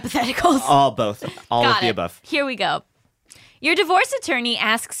or hypotheticals? both. All of Got the it. above. Here we go. Your divorce attorney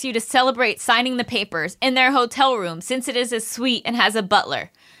asks you to celebrate signing the papers in their hotel room since it is a suite and has a butler.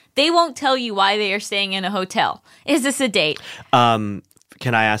 They won't tell you why they are staying in a hotel. Is this a date? Can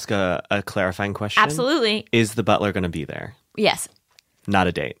I ask a clarifying question? Absolutely. Is the butler going to be there? Yes. Not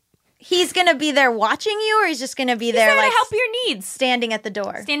a date. He's going to be there watching you, or he's just going to be He's there there like to help your needs. standing at the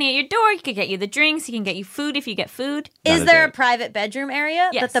door? Standing at your door, he could get you the drinks. He can get you food if you get food. Not Is a there a date. private bedroom area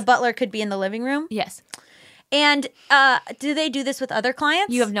Yes. that the butler could be in the living room? Yes. And do they do this with other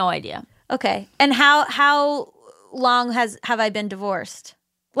clients? You have no idea. Okay. And how long have I been divorced?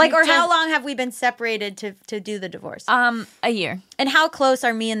 Like, or how Just- long have we been separated to do the divorce? A year. And how close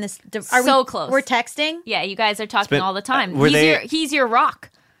are me and this? Are So we, close. We're texting. Yeah, you guys are talking been- all the time. were He's your rock.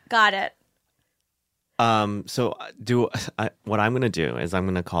 Got it. So what I'm going to do is I'm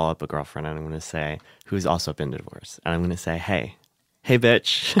going to call up a girlfriend and I'm going to say, who's also been divorced. And I'm going to say, hey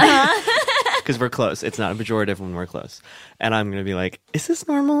bitch. Because we're close. It's not a pejorative when we're close. And I'm going to be like, is this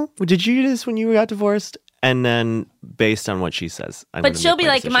normal? Did you do this when you got divorced? And then based on what she says, But she'll be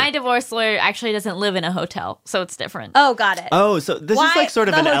like, my divorce lawyer actually doesn't live in a hotel, so it's different. Oh, got it. Oh, so this Why is like sort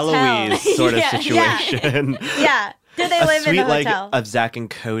of the an hotel? Eloise sort of Yeah, yeah. situation. Yeah. Do they A live in sweet the hotel? like of Zach and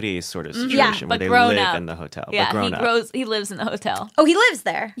Cody sort of situation where but they grown live up. in the hotel. Yeah, but grown up. he lives in the hotel. Oh, he lives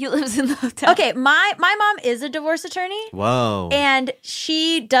there. He lives in the hotel. Okay, my mom is a divorce attorney. Whoa. And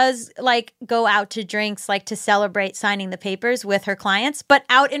she does like go out to drinks, like to celebrate signing the papers with her clients, but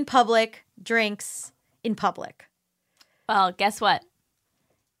out in public, drinks in public. Well, guess what?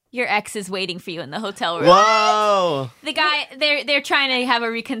 Your ex is waiting for you in the hotel room. Whoa! The guy, they're trying to have a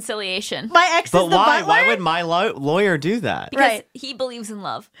reconciliation. My ex But is the why? butler. Why would my lawyer do that? Because Right. he believes in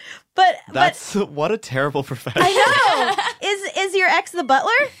love. but That's what a terrible profession. I know. Is your ex the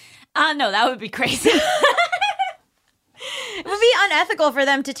butler? No, that would be crazy. It would be unethical for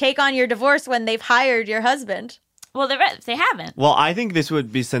them to take on your divorce when they've hired your husband. Well, they haven't. Well, I think this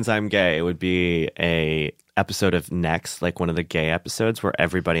would be, since I'm gay, it would be a episode of Next, like one of the gay episodes where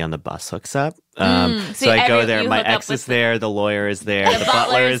everybody on the bus hooks up. So I go there. you My hook up ex with is there. The lawyer is there. The butler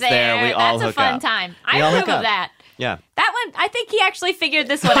butler's is there. We all That's hook a fun up. time. We I all approve hook of up. that. Yeah. That one, I think he actually figured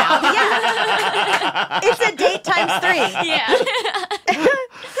this one out. It's a date times 3. Yeah.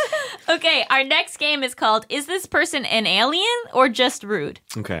 Okay, our next game is called Is This Person an Alien or Just Rude?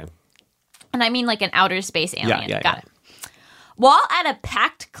 Okay. And I mean like an outer space alien. Yeah, Got yeah. it. While at a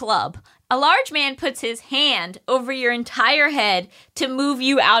packed club, a large man puts his hand over your entire head to move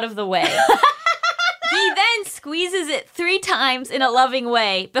you out of the way. He then squeezes it 3 times in a loving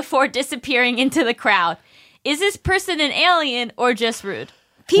way before disappearing into the crowd. Is this person an alien or just rude?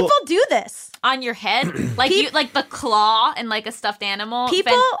 People do this. On your head? Like like the claw and like a stuffed animal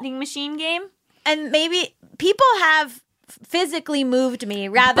People- vending machine game? And maybe people have physically moved me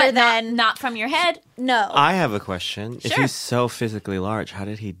rather But than not from your head. no. I have a question. If Sure. he's so physically large, how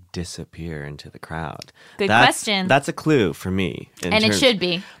did he disappear into the crowd? Good question. That's a clue for me. in And it terms- should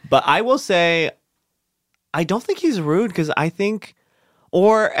be. But I will say, I don't think he's rude because I think,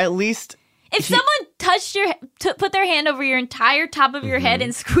 or at least, If someone touched put their hand over your entire top of your head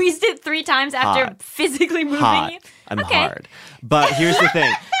and squeezed it 3 times after Hot. physically moving hot. you, I'm okay. hard. But here's the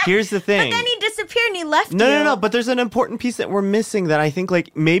thing. Here's the thing. Then he disappeared and he left No, you. no, no. But there's an important piece that we're missing that I think,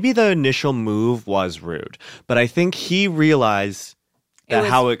 like, maybe the initial move was rude, but I think he realized that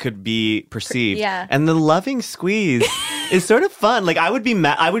how it could be perceived. Yeah. And the loving squeeze is sort of fun. Like, I would be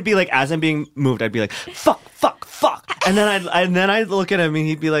mad. I would be like, as I'm being moved, I'd be like, fuck, fuck, fuck. And then I'd look at him and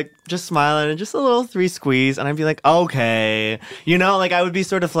he'd be like, just smiling and just a little 3 squeeze. And I'd be like, okay. You know, like, I would be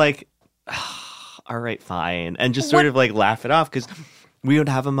sort of like, all right, fine. And just sort of like laugh it off because we would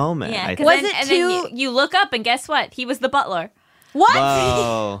have a moment. Yeah, I 'cause think. Was then, it and then too- you look up and guess what? He was the butler. What?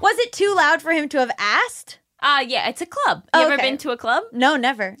 Whoa. Was it too loud for him to have asked? Yeah, it's a club. You ever Okay. been to a club? No,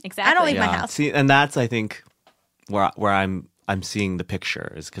 never. Exactly. I don't leave my Yeah. house. See, and that's, I think, where I'm seeing the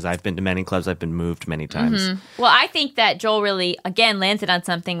picture is because I've been to many clubs. I've been moved many times. Well, I think that Joel really, again, landed on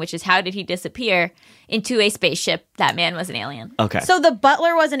something, which is how did he disappear into a spaceship? That man was an alien. Okay. So the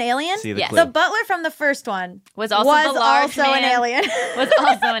butler was an alien? See the Yes. clue. The butler from the first one Was also the large also an man. alien. Was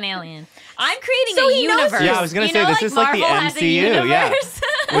also an alien. I'm creating So a he knows universe. you. Yeah, I was gonna You say, know, this is like the Marvel has a MCU, yeah. universe?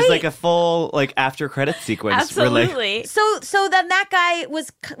 It was like a full after credit sequence. Where, like, Absolutely. So then that guy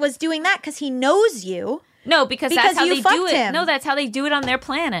was doing that because he knows you. No, because Because that's how you they do fucked it. him. No, that's how they do it on their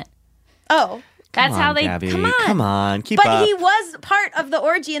planet. Oh. That's come how on, they Gabby, come on. keep But up. he was part of the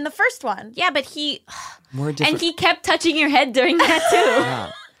orgy in the first one. Yeah, but he More different. and he kept touching your head during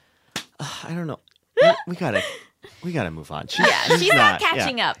that too. I don't know. We gotta move on. Yeah, she's not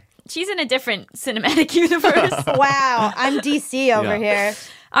catching up. She's in a different cinematic universe. Wow, I'm DC over Yeah. here.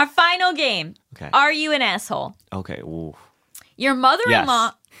 Our final game. Okay. Are you an asshole? Okay. Ooh. Your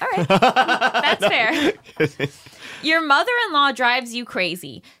mother-in-law. All right. That's fair. Your mother-in-law drives you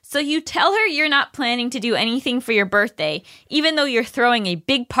crazy. So you tell her you're not planning to do anything for your birthday, even though you're throwing a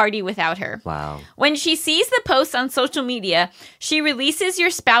big party without her. Wow. When she sees the post on social media, she releases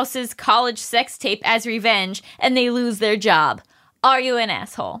your spouse's college sex tape as revenge, and they lose their job. Are you an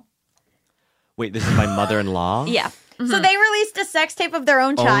asshole? Wait, this is my mother-in-law? Yeah. So they released a sex tape of their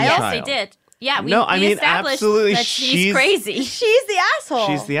own Own child. Yes, child. they did. Yeah, we, No, I we mean, established absolutely, that she's she's- crazy. She's the asshole.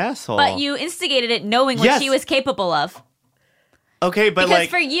 She's the asshole. But you instigated it knowing what Yes. she was capable of. Okay, but Because like,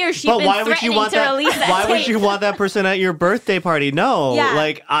 for years she's but been why would you threatening want to that? release that Why would tape. you want that person at your birthday party? No, Yeah.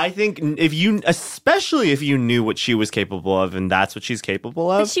 like I think if you, especially if you knew what she was capable of, and that's what she's capable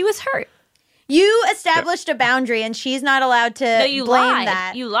But of. she was hurt. You established a boundary, and she's not allowed to No, you blame lied.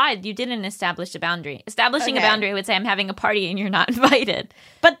 that. You lied. You didn't establish a boundary. Establishing a Okay. boundary would say I'm having a party and you're not invited.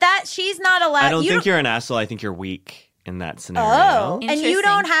 But that she's not allowed. I don't think you're an asshole. I think you're weak in that scenario. Oh, and you Interesting.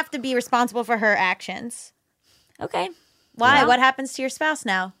 don't have to be responsible for her actions. Okay. Why? Yeah. What happens to your spouse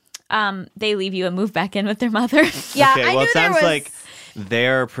now? They leave you and move back in with their mother. Yeah, Okay, I well, knew it sounds there was. like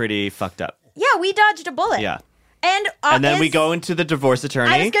they're pretty fucked up. Yeah, we dodged a bullet. Yeah, and and then we is- go into the divorce attorney.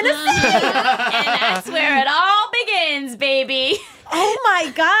 I was gonna say. And that's where it all begins, baby. Oh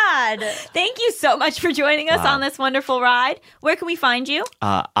my god. Thank you so much for joining us Wow. on this wonderful ride. Where can we find you?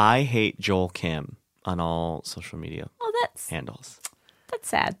 I hate Joel Kim on all social media Oh, that's handles. That's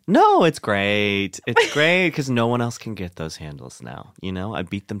sad. No, it's great. It's great because no one else can get those handles now. You know, I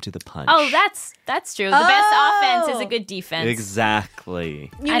beat them to the punch. Oh, that's true. The best offense is a good defense. Exactly.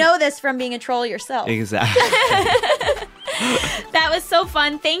 You know this from being a troll yourself. Exactly. That was so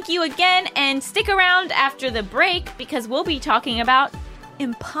fun. Thank you again. And stick around after the break because we'll be talking about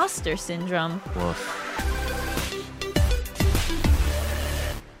imposter syndrome. Woof.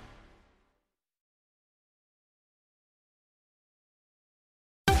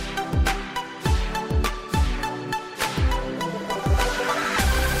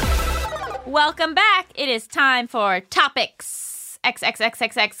 Welcome back. It is time for topics.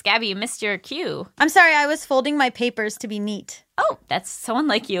 XXXXX. Gabby, you missed your cue. I'm sorry, I was folding my papers to be neat. Oh, that's so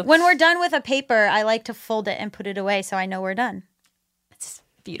unlike you. When we're done with a paper, I like to fold it and put it away so I know we're done. It's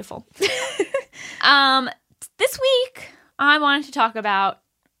beautiful. This week, I wanted to talk about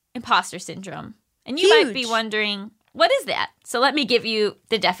imposter syndrome. And you might be Huge. wondering, what is that? So let me give you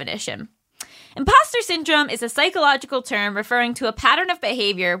the definition. Imposter syndrome is a psychological term referring to a pattern of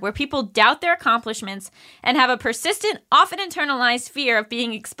behavior where people doubt their accomplishments and have a persistent, often internalized fear of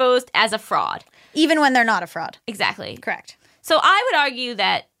being exposed as a fraud. Even when they're not a fraud. Exactly. Correct. So I would argue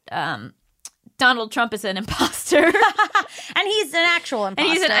that Donald Trump is an imposter. And he's an actual imposter.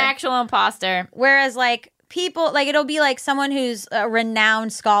 And he's an actual imposter. Whereas, like, people, like, it'll be like someone who's a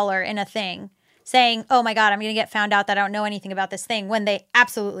renowned scholar in a thing saying, oh my God, I'm going to get found out that I don't know anything about this thing, when they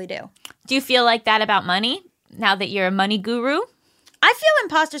absolutely do. Do you feel like that about money now that you're a money guru? I feel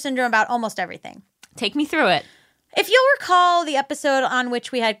imposter syndrome about almost everything. Take me through it. If you'll recall the episode on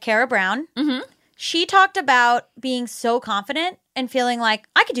which we had Kara Brown, she talked about being so confident and feeling like,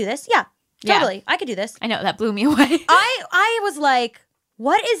 I could do this. Yeah, totally. Yeah. I could do this. I know, that blew me away. I was like,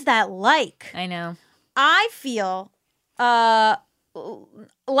 what is that like? I know. I feel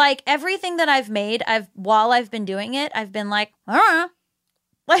like everything that I've made, while I've been doing it, I've been like,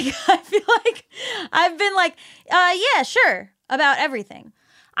 like, I feel like I've been like, yeah, sure, about everything.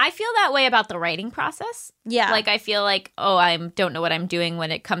 I feel that way about the writing process. Yeah. Like, I feel like, oh, I don't know what I'm doing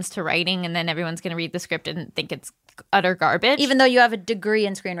when it comes to writing, and then everyone's going to read the script and think it's utter garbage. Even though you have a degree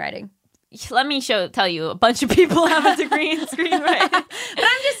in screenwriting. Let me tell you, a bunch of people have a degree in screenwriting. But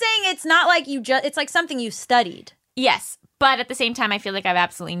I'm just saying, it's not like it's like something you studied. Yes, but at the same time, I feel like I have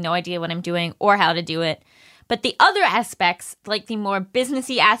absolutely no idea what I'm doing or how to do it. But the other aspects, like the more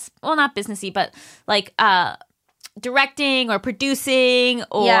businessy well, not businessy, but like directing or producing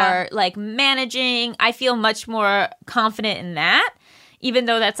or like managing, I feel much more confident in that, even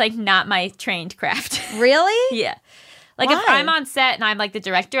though that's like not my trained craft. Really? Yeah. Like, Why? if I'm on set and I'm like the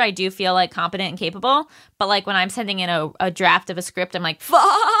director, I do feel like competent and capable. But like when I'm sending in a draft of a script, I'm like, fuck.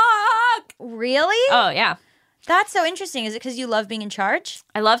 Really? Oh, yeah. That's so interesting. Is it because you love being in charge?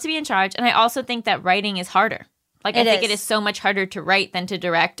 I love to be in charge. And I also think that writing is harder. Like, I think it is so much harder to write than to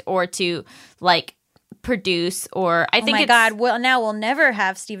direct or to like produce, or I think oh my God, well, now we'll never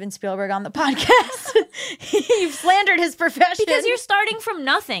have Steven Spielberg on the podcast. You've slandered his profession. because you're starting from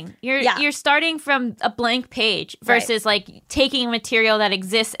nothing. You're starting from a blank page versus like taking material that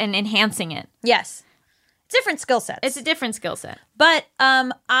exists and enhancing it. Yes. Different skill sets. It's a different skill set. But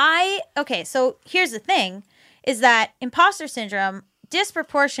okay, so here's the thing, is that imposter syndrome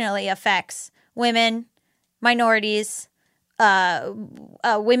disproportionately affects women, minorities,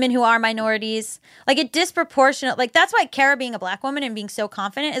 women who are minorities. Like, it disproportionate, like, that's why Kara being a black woman and being so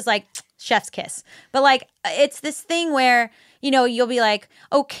confident is like chef's kiss. But like, it's this thing where, you know, you'll be like,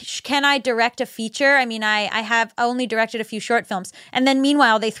 oh, can I direct a feature? I mean, I have only directed a few short films. And then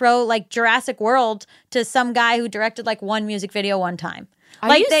meanwhile, they throw like Jurassic World to some guy who directed like one music video one time.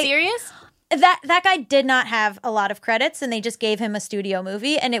 Are you serious? That guy did not have a lot of credits, and they just gave him a studio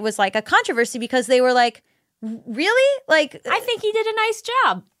movie. And it was like a controversy because they were like, really? Like, I think he did a nice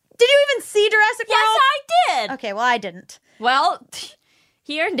job. did you even see Jurassic Yes, World? I did. Okay, well, I didn't. Well,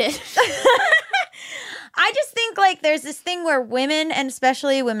 he earned it. I just think like there's this thing where women, and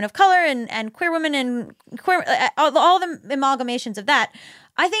especially women of color and queer women and queer, all the amalgamations of that,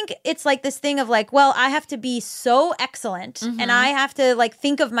 I think it's like this thing of like, well, I have to be so excellent and I have to like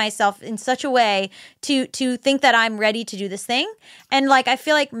think of myself in such a way to think that I'm ready to do this thing. And like, I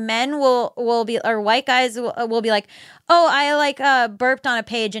feel like men will be, or white guys will be like, oh, I like burped on a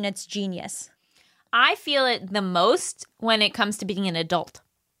page and it's genius. I feel it the most when it comes to being an adult.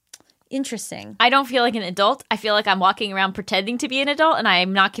 Interesting. I don't feel like an adult. I feel like I'm walking around pretending to be an adult and I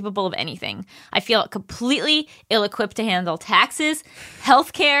am not capable of anything. I feel completely ill-equipped to handle taxes,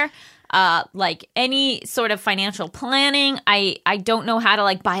 healthcare, like any sort of financial planning. I don't know how to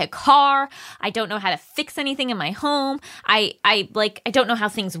like buy a car. I don't know how to fix anything in my home. I don't know how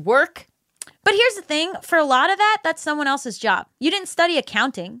things work. But here's the thing. For a lot of that, that's someone else's job. You didn't study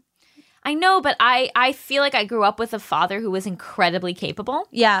accounting. I know, but I feel like I grew up with a father who was incredibly capable.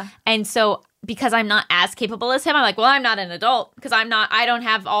 Yeah. And so because I'm not as capable as him, I'm like, well, I'm not an adult because I don't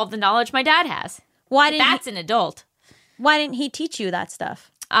have all the knowledge my dad has. That's an adult. Why didn't he teach you that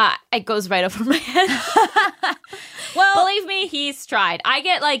stuff? It goes right over my head. Well, believe me, he's tried. I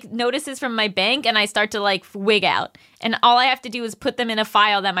get like notices from my bank and I start to like wig out. And all I have to do is put them in a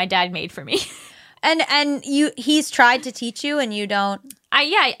file that my dad made for me. And he's tried to teach you and you don't.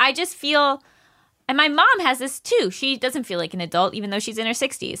 I just feel, and my mom has this too. She doesn't feel like an adult even though she's in her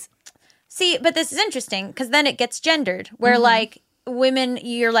 60s. See, but this is interesting because then it gets gendered where like women,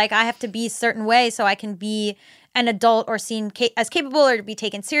 you're like, I have to be a certain way so I can be an adult or seen as capable or to be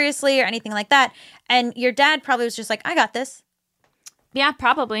taken seriously or anything like that. And your dad probably was just like, I got this. Yeah,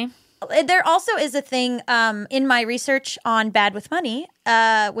 probably. There also is a thing in my research on Bad with Money,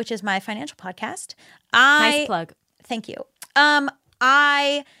 which is my financial podcast. Nice plug. Thank you.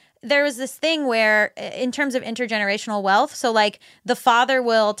 There was this thing where in terms of intergenerational wealth, so like the father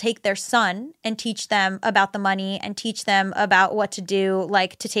will take their son and teach them about the money and teach them about what to do,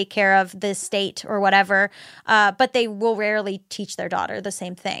 like to take care of the estate or whatever. But they will rarely teach their daughter the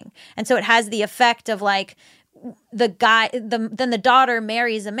same thing. And so it has the effect of like then the daughter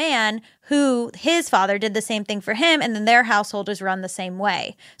marries a man who his father did the same thing for him. And then their household is run the same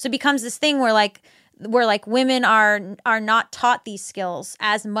way. So it becomes this thing where women are not taught these skills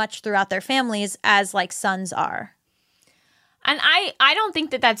as much throughout their families as like sons are. And I don't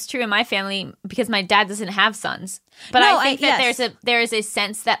think that that's true in my family because my dad doesn't have sons. But No, I think that yes. there is a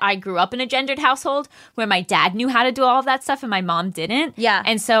sense that I grew up in a gendered household where my dad knew how to do all of that stuff and my mom didn't. Yeah.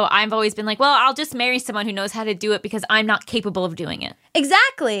 And so I've always been like, well, I'll just marry someone who knows how to do it because I'm not capable of doing it.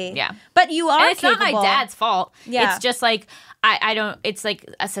 Exactly. Yeah. But you are And it's capable. not my dad's fault. Yeah. It's just like I don't. It's like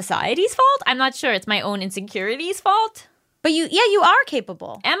a society's fault. I'm not sure. It's my own insecurities' fault. But you are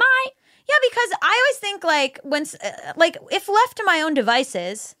capable. Am I? Yeah, because I always think like if left to my own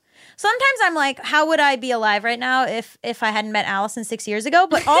devices, sometimes I'm like, how would I be alive right now if I hadn't met Allison 6 years ago?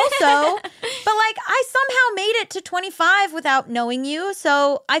 But also, but like I somehow made it to 25 without knowing you,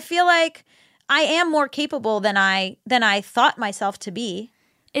 so I feel like I am more capable than I thought myself to be.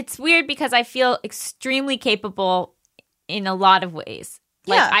 It's weird because I feel extremely capable in a lot of ways.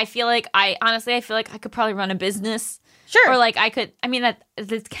 Like Yeah. I feel like I feel like I could probably run a business. Sure. Or like I could. I mean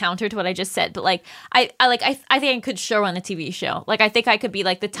that's counter to what I just said, but like I think I could show run a TV show. Like I think I could be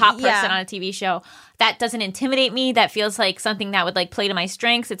like the top person Yeah. on a TV show. That doesn't intimidate me. That feels like something that would like play to my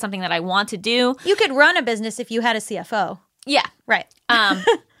strengths. It's something that I want to do. You could run a business if you had a CFO. Yeah. Right.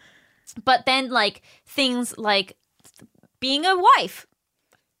 But then like things like being a wife.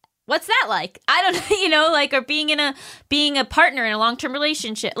 What's that like? I don't know, like, or being a partner in a long-term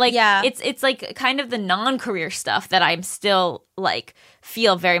relationship. Like, Yeah. it's like kind of the non-career stuff that I'm still like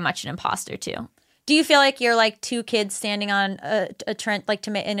feel very much an imposter to. Do you feel like you're like two kids standing on a trench, like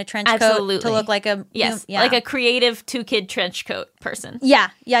in a trench coat Absolutely. to look like a Yes, yeah. like a creative 2-kid trench coat person. Yeah.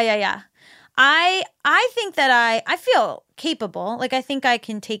 I think that I feel capable. Like I think I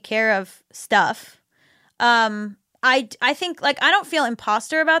can take care of stuff. I think like I don't feel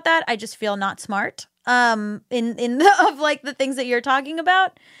imposter about that. I just feel not smart. Of like the things that you're talking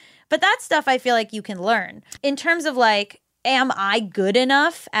about. But that stuff I feel like you can learn. In terms of like, am I good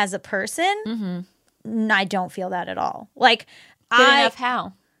enough as a person? I don't feel that at all. Like Good enough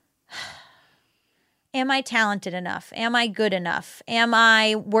how? Am I talented enough? Am I good enough? Am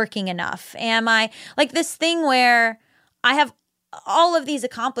I working enough? Am I like this thing where I have all of these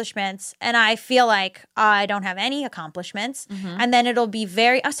accomplishments and I feel like I don't have any accomplishments. And then it'll be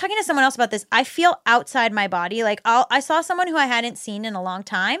I was talking to someone else about this. I feel outside my body. Like I saw someone who I hadn't seen in a long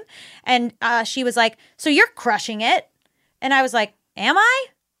time. And she was like, so you're crushing it. And I was like, am I?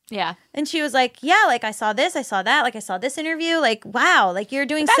 Yeah. And she was like, yeah, like I saw this, I saw that, like I saw this interview, like wow, like you're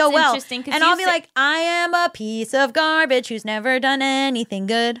doing That's so well. interesting, 'cause And you I'll be say- like, I am a piece of garbage who's never done anything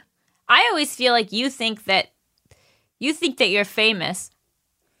good. I always feel like you think that you're famous,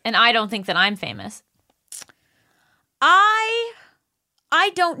 and I don't think that I'm famous. I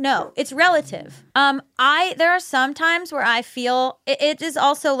don't know. It's relative. There are some times where I feel it is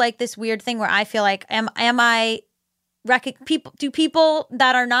also like this weird thing where I feel like am I do people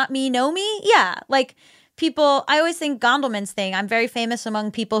that are not me know me? Yeah. Like people, I always think Gondelman's thing, I'm very famous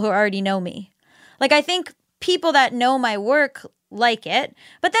among people who already know me. Like I think people that know my work like it,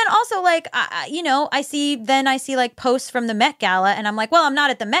 but then also like, I see like posts from the Met Gala and I'm like, well, I'm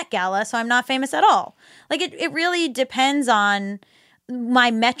not at the Met Gala, so I'm not famous at all. Like it really depends on my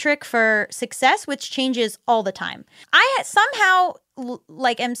metric for success, which changes all the time. I somehow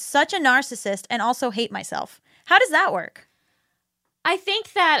like am such a narcissist and also hate myself. How does that work? I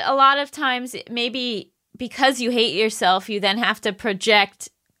think that a lot of times maybe because you hate yourself, you then have to project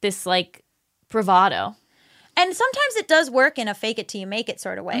this like bravado. And sometimes it does work in a fake it till you make it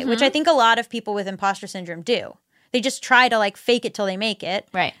sort of way, which I think a lot of people with imposter syndrome do. They just try to like fake it till they make it.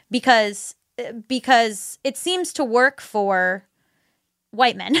 Right. Because it seems to work for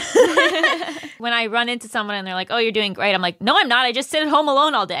white men. When I run into someone and they're like, "Oh, you're doing great," I'm like, "No, I'm not. I just sit at home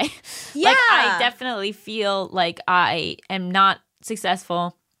alone all day." Yeah. Like I definitely feel like I am not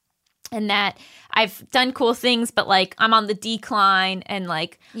successful and that I've done cool things, but like I'm on the decline and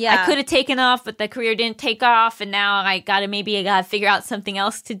like I could have taken off, but the career didn't take off. And now I gotta figure out something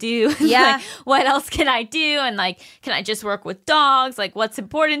else to do. Yeah. Like, what else can I do? And like, can I just work with dogs? Like what's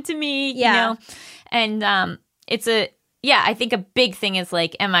important to me? Yeah. You know? And I think a big thing is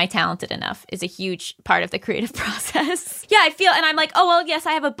like, am I talented enough is a huge part of the creative process. Yeah, I feel, and I'm like, oh, well, yes,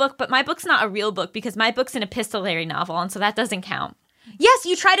 I have a book, but my book's not a real book because my book's an epistolary novel. And so that doesn't count. Yes,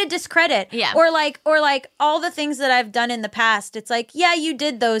 you try to discredit. Yeah. Or like all the things that I've done in the past. It's like, yeah, you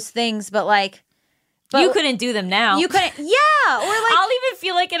did those things, but like. But you couldn't do them now. You couldn't. Yeah. Or like. I'll even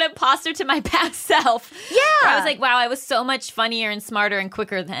feel like an imposter to my past self. Yeah. Where I was like, wow, I was so much funnier and smarter and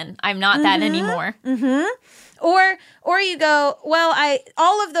quicker then. I'm not that anymore. Mm-hmm. Or you go, well,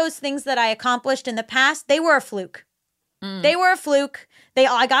 all of those things that I accomplished in the past, they were a fluke. They were a fluke.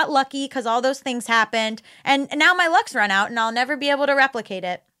 I got lucky because all those things happened, and now my luck's run out, and I'll never be able to replicate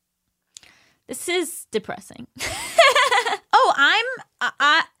it. This is depressing. I'm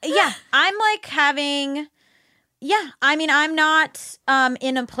like having, I mean, I'm not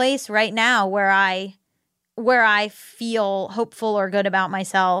in a place right now where I feel hopeful or good about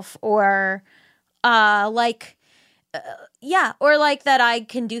myself, or or like that I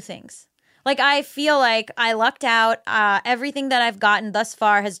can do things. Like, I feel like I lucked out. Everything that I've gotten thus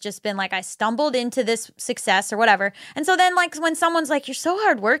far has just been like I stumbled into this success or whatever. And so then, like, when someone's like, "You're so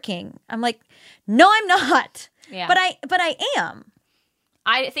hardworking," I'm like, "No, I'm not." Yeah. But I am.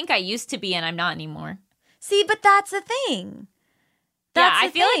 I think I used to be, and I'm not anymore. See, but that's the thing.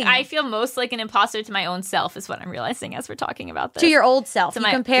 I feel most like an imposter to my own self is what I'm realizing as we're talking about this. To your old self. You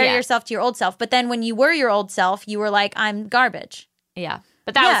my- compare yeah. yourself to your old self. But then when you were your old self, you were like, "I'm garbage." Yeah.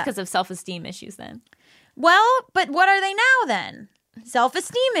 But that was because of self-esteem issues then. Well, but what are they now then?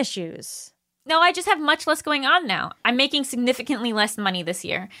 Self-esteem issues. No, I just have much less going on now. I'm making significantly less money this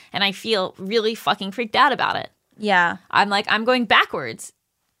year, and I feel really fucking freaked out about it. Yeah. I'm like, I'm going backwards.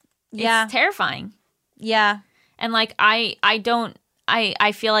 Yeah. It's terrifying. Yeah. And like, I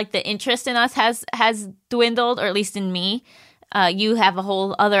feel like the interest in us has dwindled, or at least in me. You have a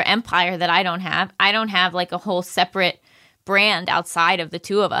whole other empire that I don't have. I don't have like a whole separate brand outside of the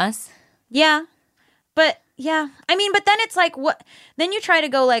two of us. Yeah. But yeah. I mean, but then it's like, what? Then you try to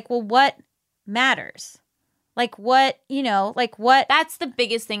go like, well, what matters? Like what, like what? That's the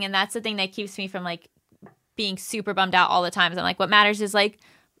biggest thing. And that's the thing that keeps me from like being super bummed out all the time. I'm like, what matters is like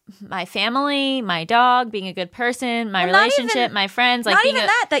my family, my dog, being a good person, my relationship, my friends. Like not being even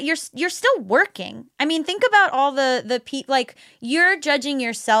that you're still working. I mean, think about all the people, like you're judging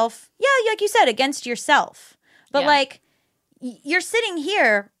yourself. Yeah. Like you said, against yourself. But like you're sitting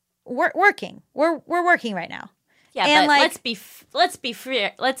here working. We're working right now. Yeah, and but like,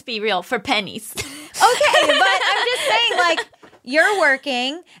 let's be real for pennies. Okay, but I'm just saying, like, you're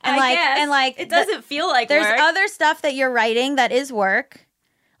working, and it doesn't feel like there's work. other stuff that you're writing that is work.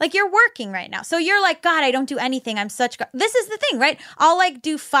 Like, you're working right now, so you're like, God, I don't do anything. I'm such. This is the thing, right? I'll like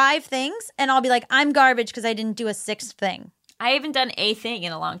do 5 things, and I'll be like, I'm garbage because I didn't do a 6th thing. I haven't done a thing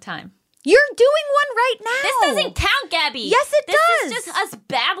in a long time. You're doing one right now. This doesn't count, Gabby. Yes, it does. This is just us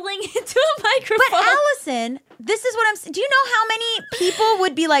babbling into a microphone. But Allison, this is what I'm saying. Do you know how many people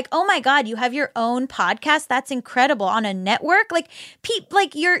would be like, "Oh my God, you have your own podcast? That's incredible on a network." Like, you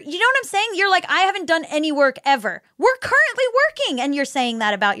know what I'm saying? You're like, I haven't done any work ever. We're currently working, and you're saying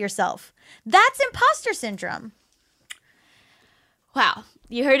that about yourself. That's imposter syndrome. Wow,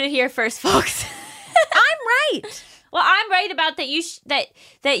 you heard it here first, folks. I'm right. Well, I'm right about that.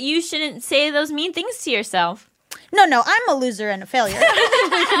 That you shouldn't say those mean things to yourself. No, I'm a loser and a failure. I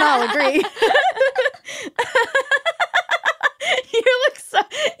think we can all agree.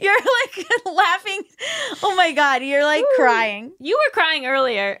 You're like laughing. Oh my God, you're like crying. You were crying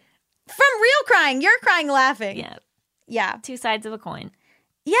earlier. From real crying. You're crying laughing. Yeah. Yeah. 2 sides of a coin.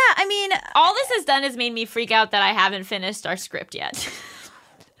 Yeah, I mean, all this has done is made me freak out that I haven't finished our script yet.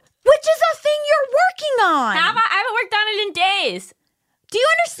 Which is a thing you're working on. I haven't worked on it in days. Do you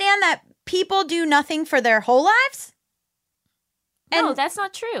understand that people do nothing for their whole lives? No, that's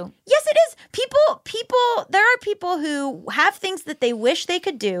not true. Yes, it is. There are people who have things that they wish they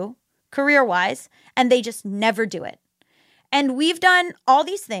could do career-wise, and they just never do it. And we've done all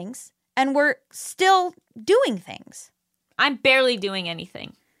these things, and we're still doing things. I'm barely doing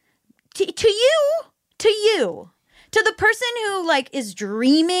anything. To you, to the person who like is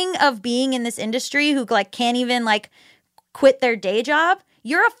dreaming of being in this industry, who like can't even like quit their day job,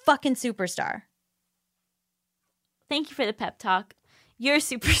 you're a fucking superstar. Thank you for the pep talk. You're a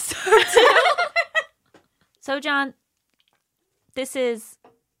superstar too. So, John, this is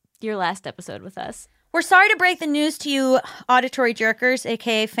your last episode with us. We're sorry to break the news to you, auditory jerkers,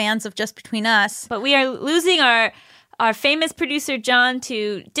 aka fans of Just Between Us. But we are losing our famous producer, John,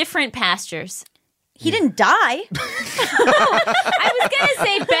 to different pastures. He didn't die. I was going to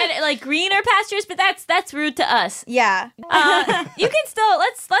say better, like greener pastures, but that's rude to us. Yeah. You can still,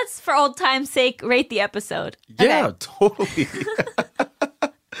 let's for old time's sake, rate the episode. Yeah, totally.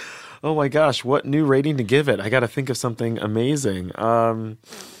 Oh my gosh, what new rating to give it? I got to think of something amazing.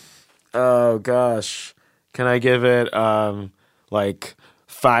 Oh gosh, can I give it like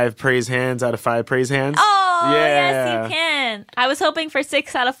 5 praise hands out of 5 praise hands? Oh, yeah. Yes, you can. I was hoping for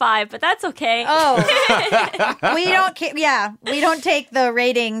 6 out of 5, but that's okay. Oh, we don't take the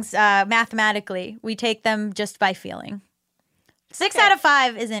ratings mathematically. We take them just by feeling. 6 out of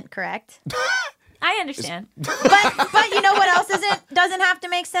 5 isn't correct. I understand. But you know what else doesn't have to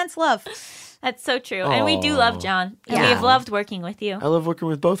make sense? Love. That's so true. And we do love John. And Yeah. we've loved working with you. I love working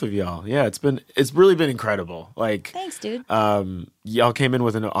with both of y'all. Yeah, it's really been incredible. Like, Thanks, dude. y'all came in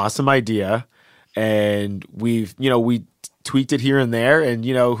with an awesome idea, and we tweaked it here and there. And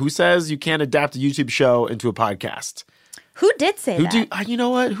who says you can't adapt a YouTube show into a podcast? Who did say that? You know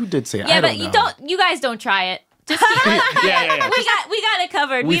what? Who did say it? Yeah, I but don't know. you guys don't try it. Just keep, yeah. we got it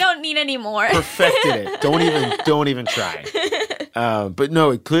covered. We don't need any more. Perfected it. Don't even try. But no,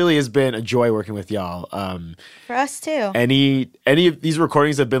 it clearly has been a joy working with y'all. For us too. Any of these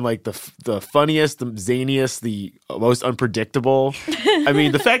recordings have been like the funniest, the zaniest, the most unpredictable. I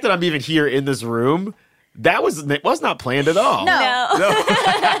mean, the fact that I'm even here in this room, that was not planned at all. No. No.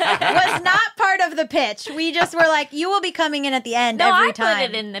 Was not part of the pitch. We just were like, you will be coming in at the end every I time. put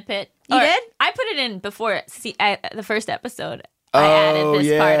it in the pit. You did? I put it in before the first episode. I added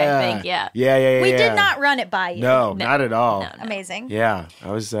this part, I think. Yeah. Yeah. We did not run it by you. No, not at all. No. Amazing. Yeah,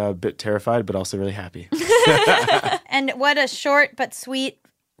 I was a bit terrified, but also really happy. And what a short but sweet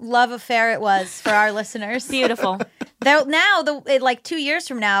love affair it was for our listeners. Beautiful. Now, like 2 years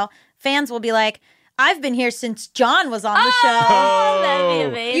from now, fans will be like, I've been here since John was on the show. Oh, that'd be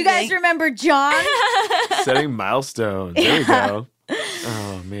amazing. You guys remember John? Setting milestones. There we go.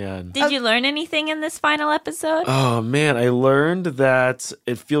 Oh, man. Did you learn anything in this final episode? Oh, man. I learned that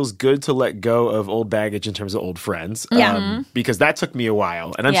it feels good to let go of old baggage in terms of old friends. Yeah. Because that took me a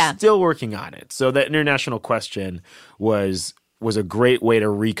while, and I'm still working on it. So that international question was a great way to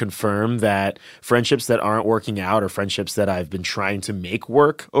reconfirm that friendships that aren't working out or friendships that I've been trying to make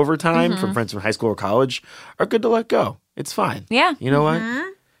work over time from friends from high school or college are good to let go. It's fine. Yeah. You know what?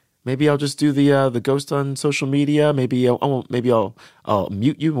 Maybe I'll just do the ghost on social media. Maybe I'll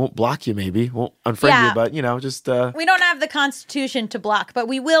mute you, won't block you. Maybe won't unfriend you, but just We don't have the constitution to block, but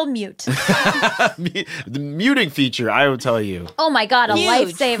we will mute. the muting feature. I will tell you, Oh my God, a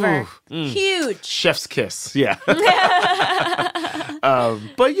Huge. lifesaver. Huge. chef's kiss. Yeah.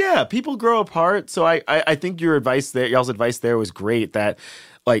 But yeah, people grow apart. So I think y'all's advice there was great. That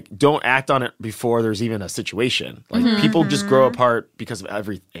like don't act on it before there's even a situation. Like people just grow apart because of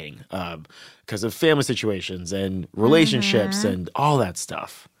everything, because of family situations and relationships and all that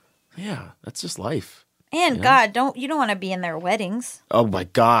stuff. Yeah, that's just life. And God, you don't want to be in their weddings. Oh my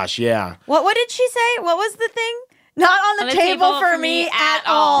gosh, yeah. What did she say? What was the thing? Not on the table for me at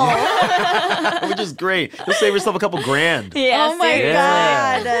all. Which is great. Just save yourself a couple grand. Yeah, Oh my seriously.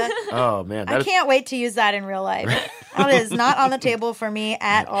 God. Oh man, I can't wait to use that in real life. That is not on the table for me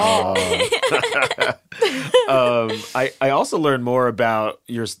at all. I also learned more about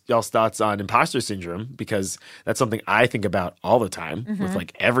y'all's thoughts on imposter syndrome because that's something I think about all the time with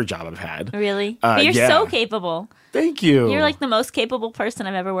like every job I've had. Really? But you're yeah. so capable. Thank you. You're like the most capable person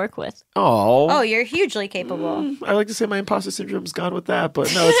I've ever worked with. Oh, you're hugely capable. I like to say my imposter syndrome's gone with that,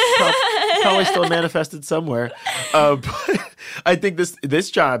 but no, it's probably still manifested somewhere. But I think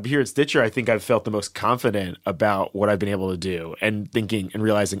this job here at Stitcher, I think I've felt the most confident about what I've been able to do and thinking and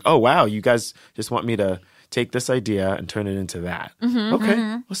realizing, oh, wow, you guys just want me to take this idea and turn it into that.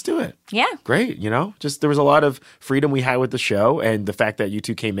 Okay, let's do it. Yeah. Great. Just there was a lot of freedom we had with the show, and the fact that you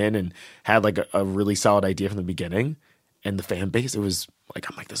two came in and had like a really solid idea from the beginning. and the fan base, I'm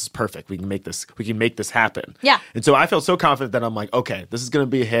like, this is perfect. We can make this happen. Yeah. And so I felt so confident that I'm like, okay, this is going to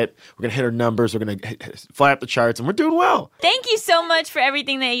be a hit. We're going to hit our numbers. We're going to fly up the charts, and we're doing well. Thank you so much for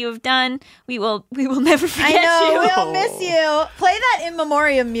everything that you have done. We will never forget I know, you. we'll miss you. Play that in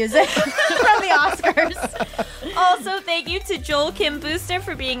memoriam music from the Oscars. Also, thank you to Joel Kim Booster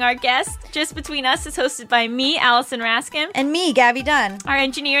for being our guest. Just Between Us is hosted by me, Allison Raskin. And me, Gabby Dunn. Our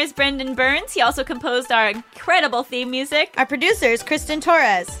engineer is Brendan Burns. He also composed our incredible theme music. Our producer is Kristen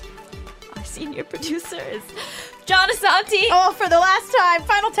Torres. Our senior producer is John Asante. Oh, for the last time,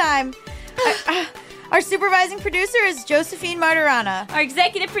 final time. Our supervising producer is Josephine Martirana. Our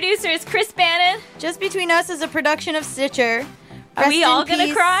executive producer is Chris Bannon. Just Between Us is a production of Stitcher. Are we Rest all in gonna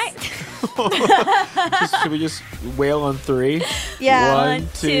peace. cry? Should we just wail on 3? Yeah. 1,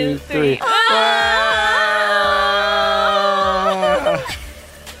 2, 3.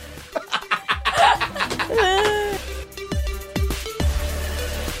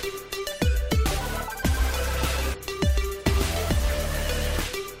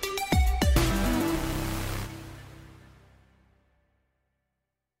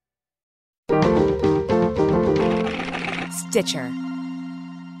 Stitcher.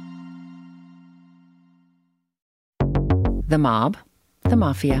 The mob, the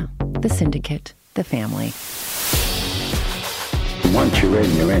mafia, the syndicate, the family. Once you're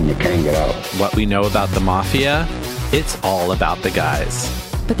in, you can't get out. What we know about the mafia, it's all about the guys.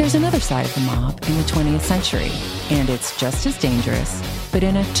 But there's another side of the mob in the 20th century, and it's just as dangerous, but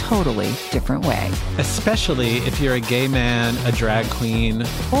in a totally different way. Especially if you're a gay man, a drag queen,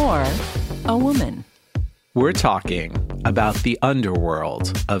 Or a woman. We're talking about the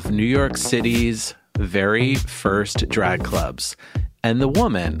underworld of New York City's very first drag clubs and the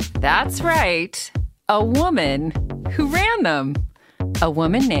woman. That's right. A woman who ran them. A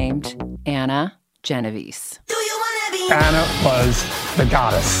woman named Anna Genovese. Anna was the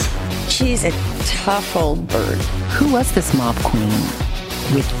goddess. She's a tough old bird. Who was this mob queen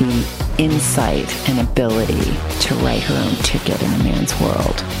with the insight and ability to write her own ticket in a man's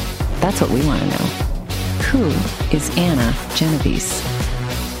world? That's what we want to know. Who is Anna Genovese?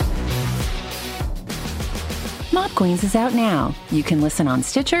 Mob Queens is out now. You can listen on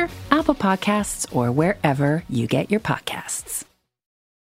Stitcher, Apple Podcasts, or wherever you get your podcasts.